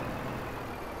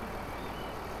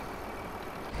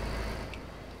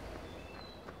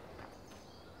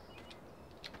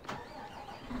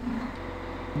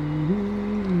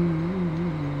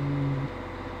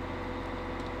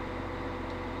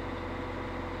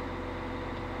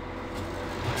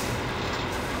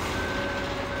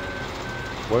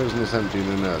 Why isn't this emptying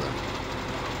in there then?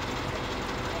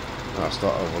 Ah,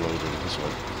 start overloading this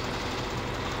way.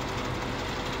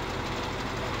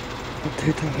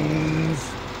 Potatoes!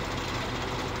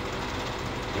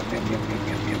 Yum, yum, yum, yum,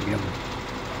 yum, yum, yum.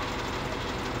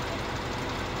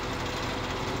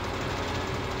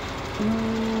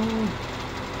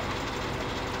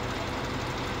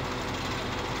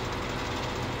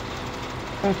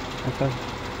 Okay.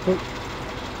 Cool.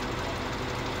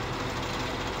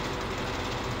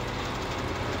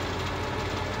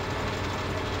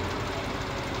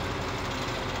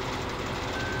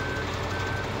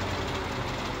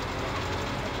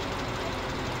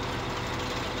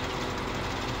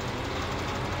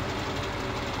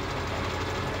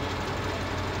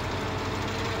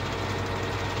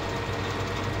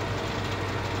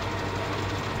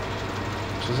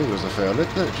 So I think it was the fair lit,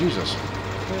 didn't it? Jesus.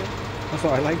 That's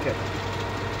why I like it.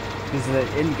 Because the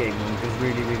in-game one goes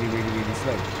really, really, really, really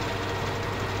slow.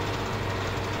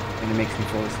 And it makes me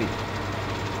fall asleep.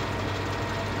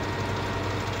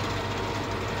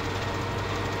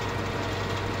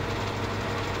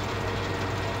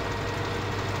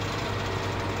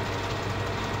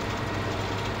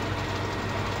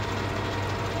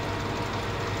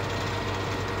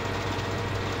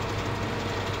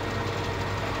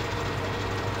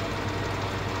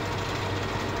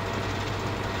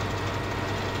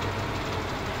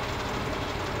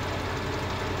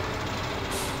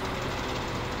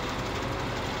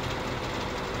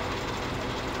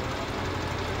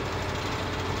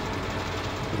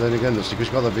 But then again, because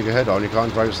you've got that bigger head on, you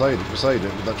can't drive beside it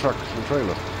with that truck and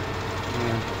trailer.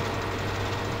 Yeah.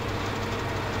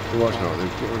 You watch now, they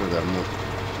get rid of them now.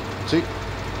 See?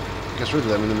 Gets rid of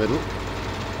them in the middle.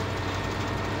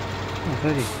 Oh,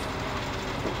 30.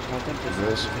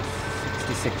 Reverse.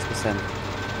 66%.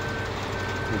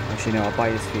 Actually, no, I'll buy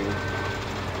this fuel.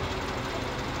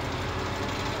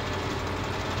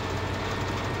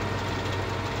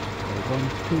 I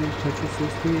want to purchase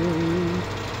this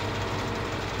fuel.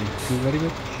 Thank you very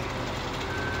much.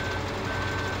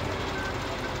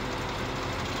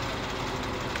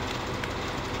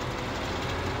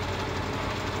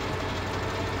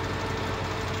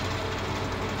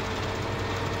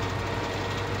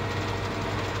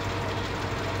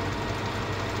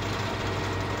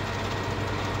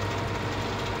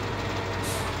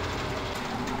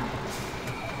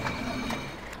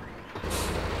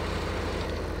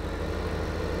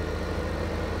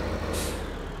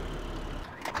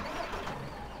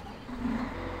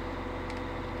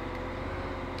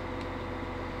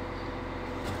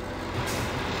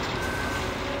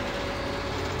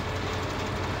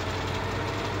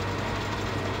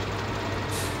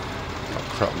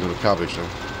 Crap, I'm doing cabbage now.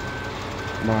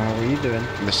 Wow, what are you doing?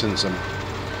 Missing some.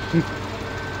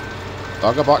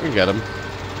 I'll go back and get them.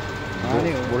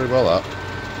 Anyway. Don't worry about that.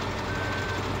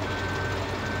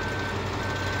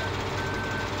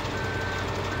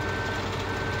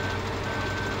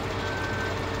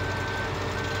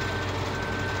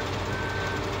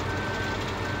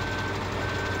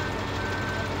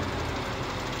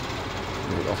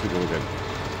 Right, off we go again.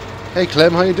 Hey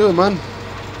Clem, how you doing, man?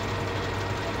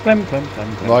 Clem.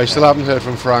 No, I still haven't heard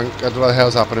from Frank. I don't know what the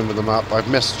hell's happening with the map. I've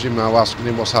messaged him now asking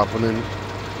him what's happening.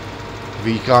 If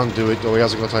he can't do it or he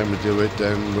hasn't got time to do it,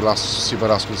 then we'll see about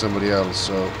asking somebody else.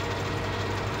 So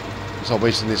it's not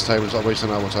wasting this time, it's not wasting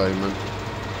our time, man.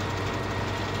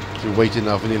 We're waiting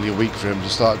now for nearly a week for him to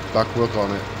start back work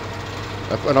on it.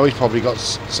 I know he's probably got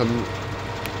some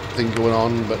thing going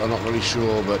on, but I'm not really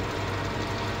sure. But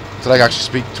until I actually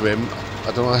speak to him,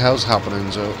 I don't know what the hell's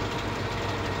happening. So.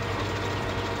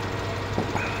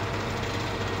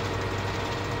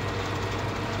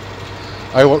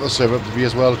 I want the server up to be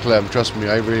as well, Clem, trust me,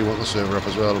 I really want the server up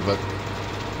as well, but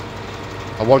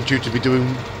I want you to be doing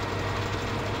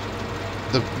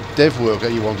the dev work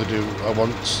that you want to do.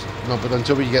 But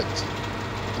until we get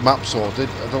the map sorted,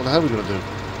 I don't know how we're going to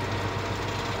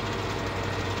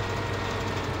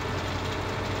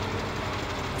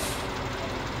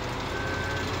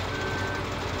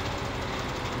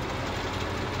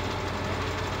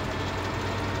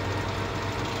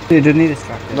do. You don't need this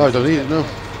tractor. No, I don't need it, no.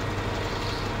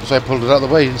 So I pulled it out of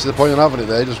the way. It's the point of having it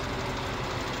there. Just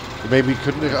maybe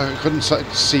I couldn't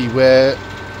see where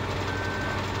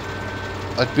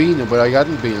I'd been and where I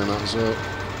hadn't been and that. So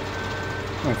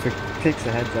Well, if it takes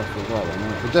the heads off as well, I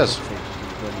know It does. The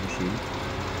machine.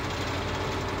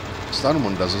 standard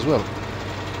one does as well.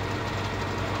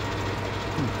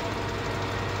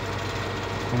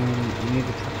 You need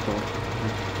a tractor.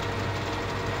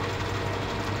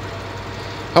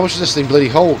 How much does this thing bloody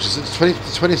hold?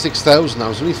 It's 26,000 now.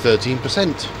 It's only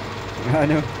 13%. I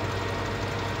know.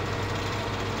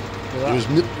 It was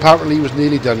apparently it was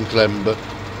nearly done, Clem, but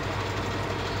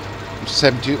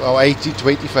 70 or 80 to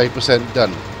 85%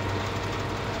 done.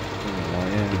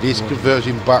 Yeah. It is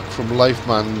converting back from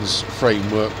Lifeman's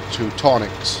framework to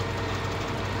Tonix,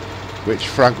 which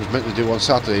Frank was meant to do on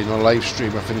Saturday in a live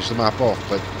stream. I finished the map off,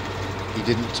 but he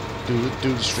didn't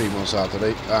do the stream on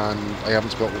Saturday, and I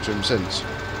haven't spoken to him since.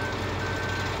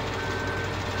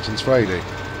 since Friday.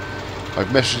 I've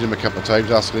messaged him a couple of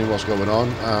times asking him what's going on,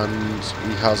 and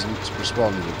he hasn't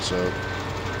responded, so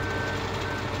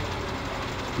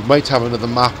we might have another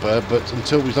mapper, but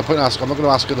until we start putting ask, I'm not going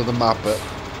to ask another mapper.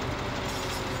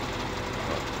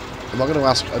 I'm not going to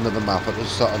ask another mapper to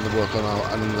start on the work on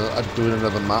and doing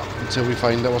another map until we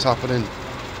find out what's happening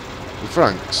with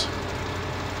Franks.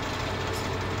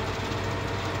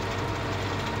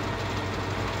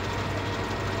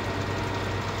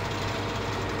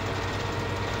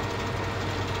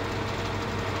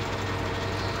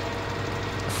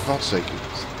 For God's sake,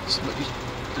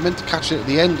 you're meant to catch it at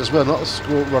the end as well, not just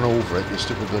go run over it, you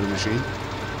stupid bloody machine.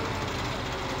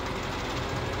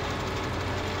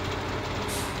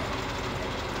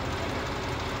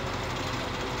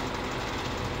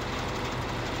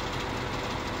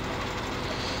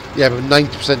 Yeah, but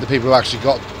 90% of the people who actually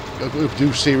got, who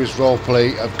do serious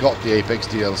roleplay have got the Apex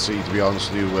DLC, to be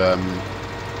honest with you.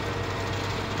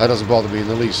 That doesn't bother me in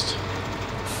the least.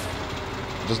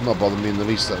 It does not bother me in the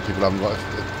least that people haven't got,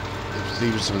 if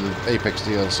even some of the Apex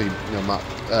DLC, you know, map,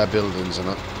 buildings and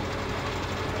that.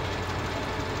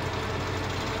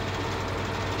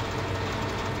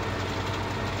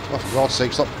 Oh, for God's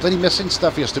sake, stop bloody missing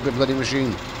stuff, you stupid bloody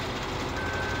machine.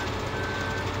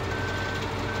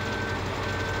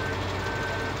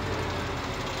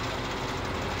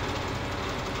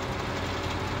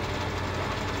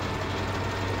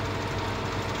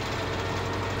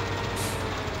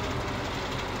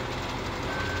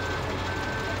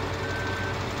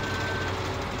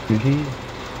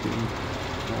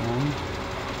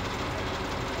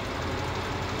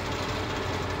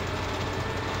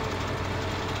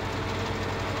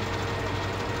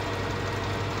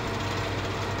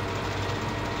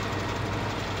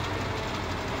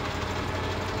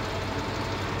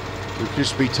 We could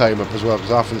speed time up as well, because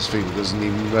half of this field isn't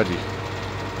even ready.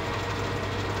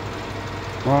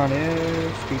 Right,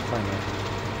 speed timer.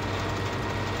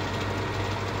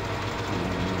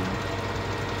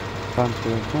 Time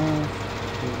to advance.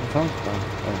 Oh.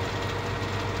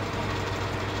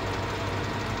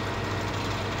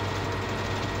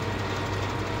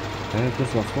 I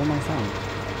just lost all my sound.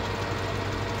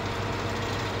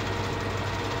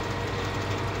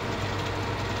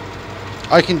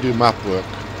 I can do map work,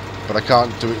 but I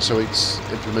can't do it so it's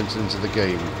implemented into the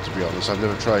game, to be honest. I've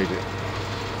never tried it.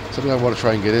 Something I want to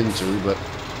try and get into, but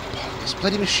this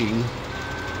bloody machine.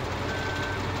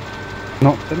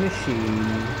 Not the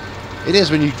machine. It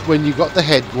is when you got the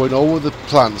head going over the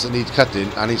plants that need cutting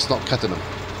and it's not cutting them.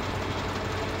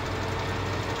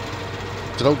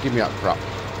 So don't give me that crap.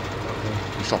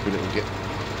 You shoppy little git.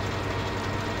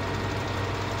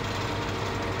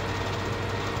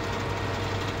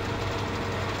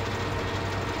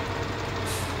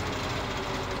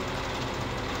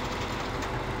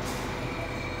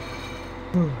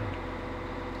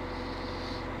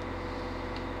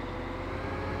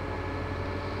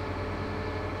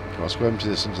 Let's go empty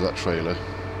this into that trailer.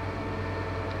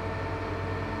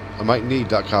 I might need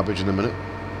that cabbage in a minute.